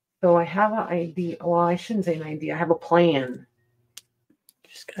 So I have an idea. Well, I shouldn't say an idea. I have a plan.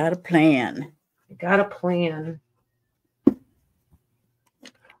 Just got a plan. I got a plan.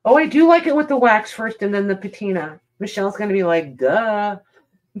 Oh, I do like it with the wax first and then the patina. Michelle's going to be like, duh.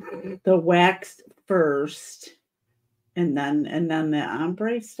 The wax first and then the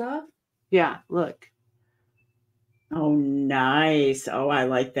ombre stuff. Yeah, look. Oh, nice. Oh, I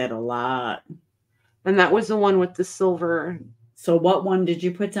like that a lot. And that was the one with the silver. So what one did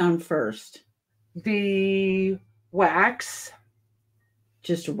you put down first? The wax.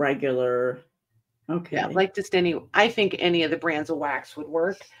 Just regular. Okay. Yeah, like just I think any of the brands of wax would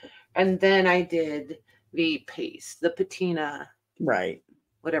work. And then I did the paste, the patina. Right.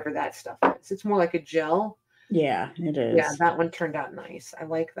 Whatever that stuff is. It's more like a gel. Yeah, it is. Yeah, that one turned out nice. I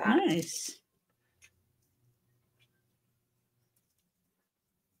like that. Nice.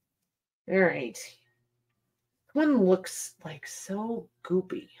 All right. One looks like so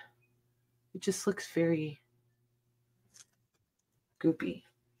goopy. It just looks very goopy.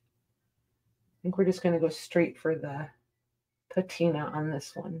 I think we're just going to go straight for the patina on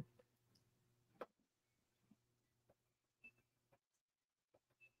this one.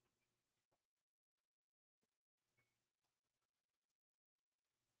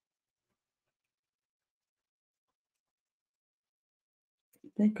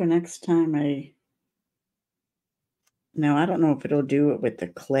 I think next time now I don't know if it'll do it with the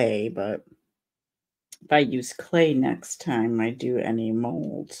clay, but if I use clay next time I do any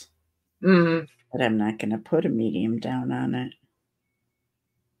molds. But I'm not going to put a medium down on it.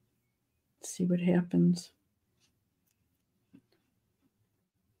 Let's see what happens.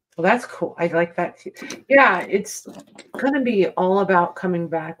 Well, that's cool. I like that too. Yeah, it's going to be all about coming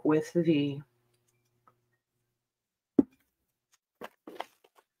back with the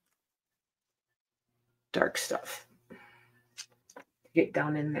dark stuff. Get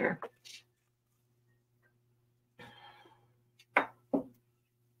down in there.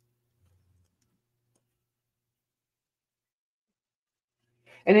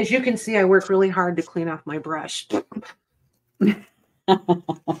 And as you can see, I work really hard to clean off my brush. That's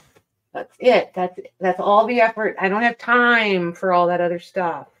it. That's all the effort. I don't have time for all that other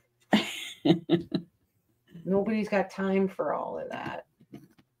stuff. Nobody's got time for all of that.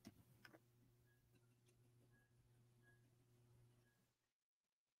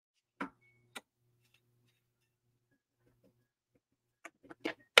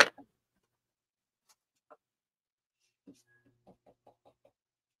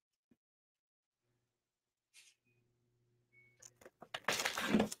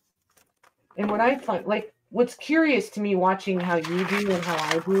 And what I find, like, what's curious to me watching how you do and how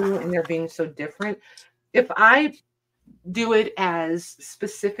I do, and they're being so different, if I do it as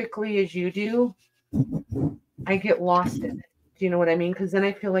specifically as you do, I get lost in it. Do you know what I mean? Because then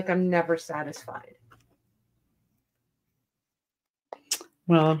I feel like I'm never satisfied.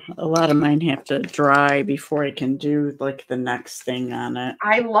 Well, a lot of mine have to dry before I can do like the next thing on it.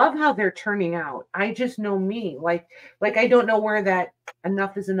 I love how they're turning out. I just know me. Like I don't know where that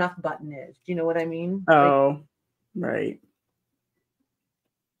enough is enough button is. Do you know what I mean? Oh, right.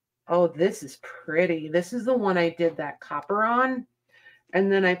 Oh, this is pretty. This is the one I did that copper on.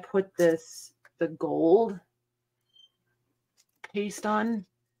 And then I put the gold paste on.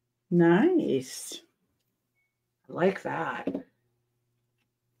 Nice. I like that.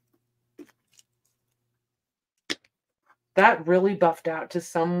 That really buffed out to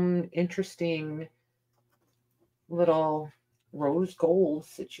some interesting little rose gold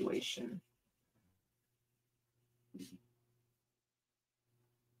situation.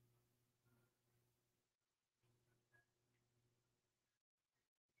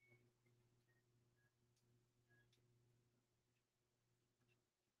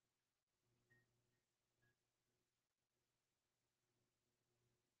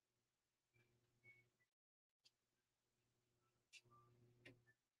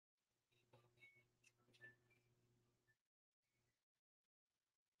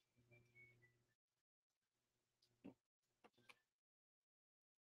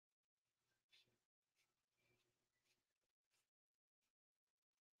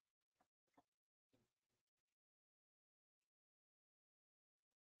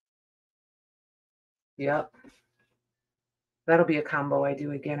 Yep. That'll be a combo I do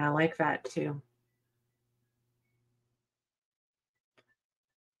again. I like that too.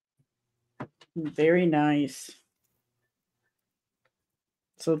 Very nice.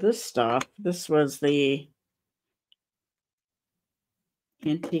 So this stuff, this was the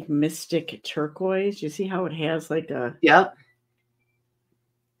Antique Mystic Turquoise. You see how it has like a... Yep.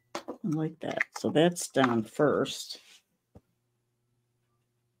 I like that. So that's down first.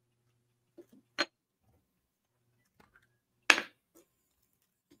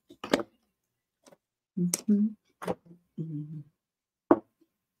 Mhm. Mhm.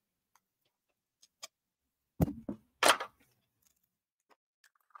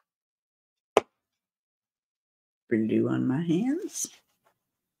 Blue on my hands.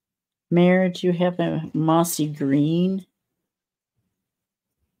 Marriage, you have a mossy green.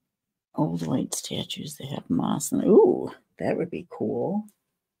 Old white statues, they have moss. And ooh, that would be cool.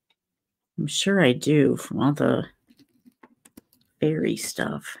 I'm sure I do from all the fairy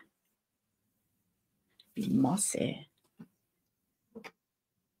stuff. Be mossy.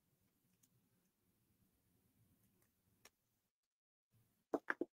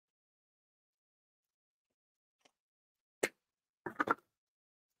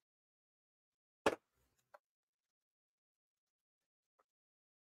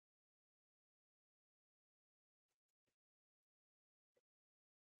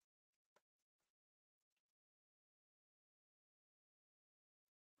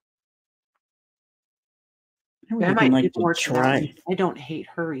 I would That even might be like to more to that one. try I don't hate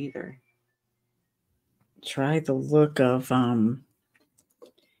her either. the look of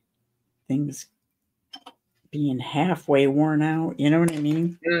things being halfway worn out. You know what I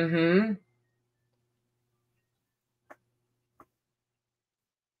mean? Mm-hmm.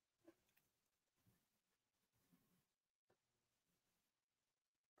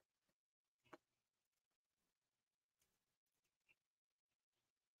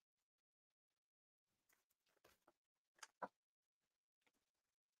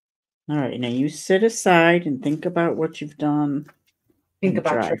 All right, now you sit aside and think about what you've done. Think and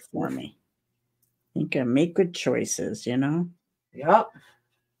about try your for me. Think and make good choices, you know? Yep.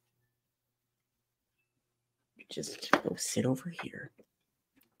 Just go sit over here.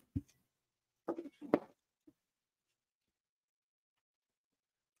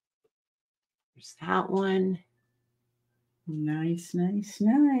 There's that one. Nice, nice,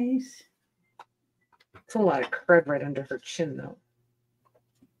 nice. It's a lot of crud right under her chin, though.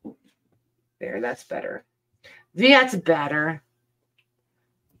 There, that's better. That's better.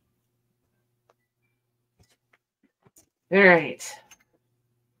 All right.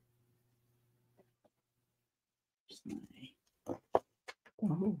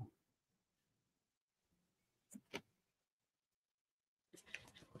 Oh.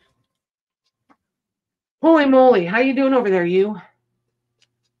 Holy moly. How you doing over there, you?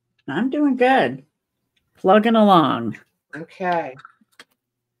 I'm doing good. Plugging along. Okay.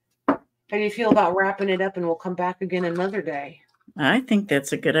 How do you feel about wrapping it up and we'll come back again another day? I think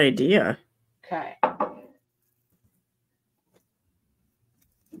that's a good idea. Okay.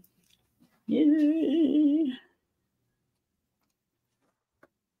 Yay.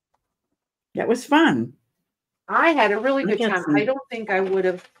 That was fun. I had a really good got time. some- I don't think I would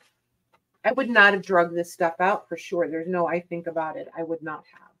not have drugged this stuff out for sure. There's no I think about it. I would not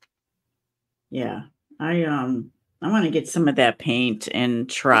have. Yeah. I want to get some of that paint and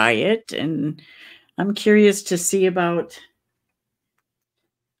try it, and I'm curious to see about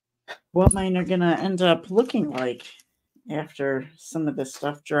what mine are gonna end up looking like after some of the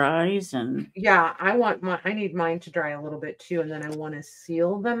stuff dries. And Yeah, I need mine to dry a little bit too, and then I want to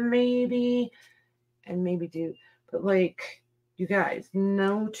seal them maybe do, but like, you guys,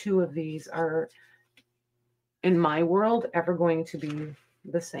 no two of these are in my world ever going to be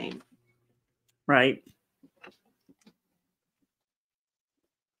the same. right.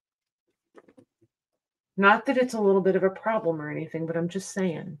 Not that it's a little bit of a problem or anything, but I'm just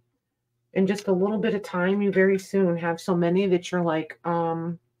saying, in just a little bit of time, you very soon have so many that you're like,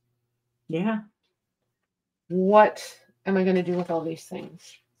 Yeah. what am I going to do with all these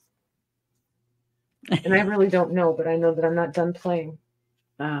things? And I really don't know, but I know that I'm not done playing.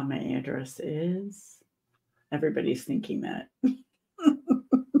 My address is, everybody's thinking that.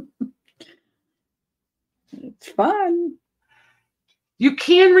 It's fun. You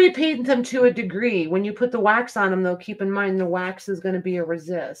can repaint them to a degree. When you put the wax on them, though, keep in mind the wax is going to be a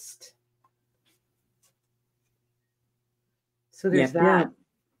resist. So there's that.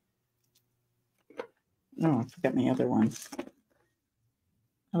 Yeah. Oh, I forgot my other one.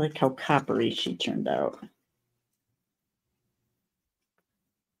 I like how coppery she turned out.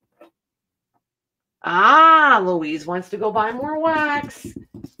 Ah, Louise wants to go buy more wax.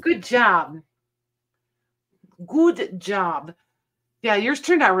 Good job. Good job. Yeah, yours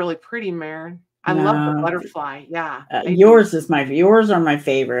turned out really pretty, Mare. I love the butterfly. Yeah. Yours are my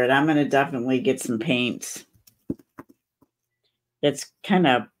favorite. I'm gonna definitely get some paints. It's kind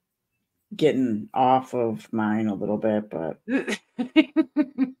of getting off of mine a little bit, but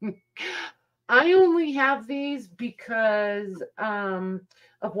I only have these because of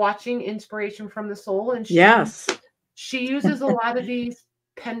watching Inspiration from the Soul, and she uses a lot of these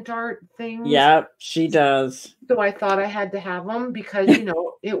pent art things. Yep, she does. So I thought I had to have them because, you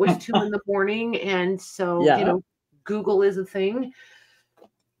know, it was 2 a.m. and so, Yeah. you know, Google is a thing.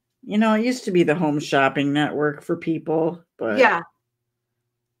 You know, it used to be the home shopping network for people, but Yeah.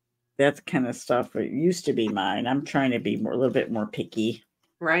 that kind of stuff, it used to be mine. I'm trying to be a little bit more picky.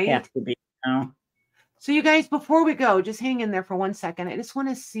 Right. Have to be now. So you guys, before we go, just hang in there for 1 second. I just want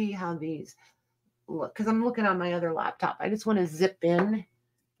to see how these look because I'm looking on my other laptop. I just want to zip in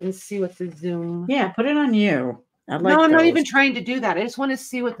and see what the zoom. Yeah, put it on you. No, I'm not even trying to do that. I just want to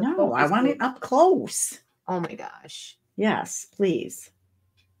see what the No, I want it up close. Oh my gosh. Yes, please.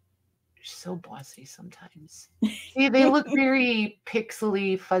 You're so bossy sometimes. See, they look very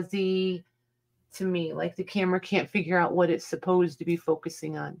pixely, fuzzy to me. Like the camera can't figure out what it's supposed to be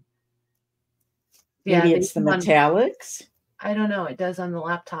focusing on. Maybe it's the metallics. I don't know. It does on the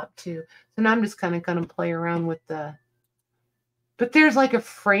laptop too. So now I'm just kind of going to play around with the. But there's like a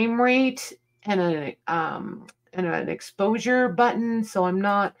frame rate and an exposure button. So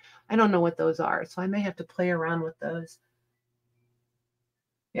I don't know what those are. So I may have to play around with those.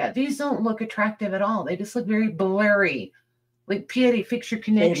 Yeah, these don't look attractive at all. They just look very blurry. Like Piety, fix your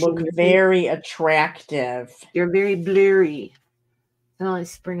connection. They look very attractive. They're very blurry. Now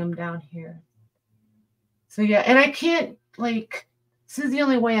let's bring them down here. So yeah, and I can't this is the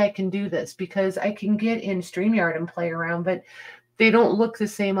only way I can do this because I can get in StreamYard and play around, but they don't look the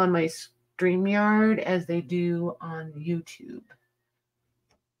same on my StreamYard as they do on YouTube.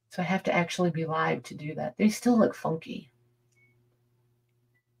 So I have to actually be live to do that. They still look funky.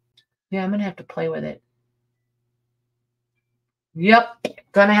 Yeah, I'm going to have to play with it. Yep,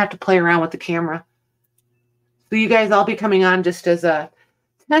 gonna have to play around with the camera. So you guys, I'll be coming on just as a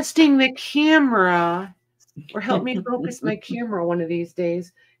testing the camera or help me focus my camera one of these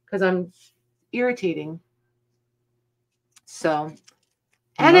days because I'm irritating. So,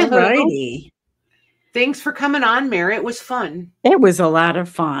 alrighty. Thanks for coming on, Mary. It was fun. It was a lot of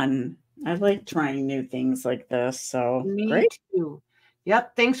fun. I like trying new things like this. So me too.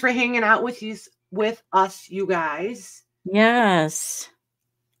 Yep. Thanks for hanging out with us, you guys. Yes.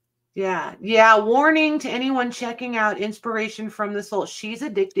 Yeah. Yeah. Warning to anyone checking out Inspiration from the Soul. She's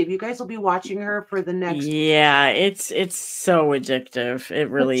addictive. You guys will be watching her for the next. Yeah, it's so addictive. It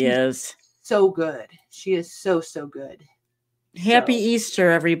really is. So good. She is so good. Happy Easter,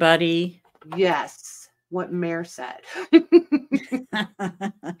 everybody. Yes. What Mare said. All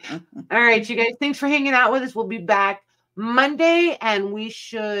right, you guys. Thanks for hanging out with us. We'll be back Monday and we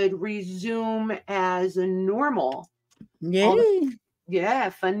should resume as normal. Yay. Yeah,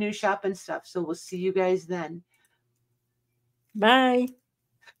 fun new shopping stuff. So we'll see you guys then. Bye.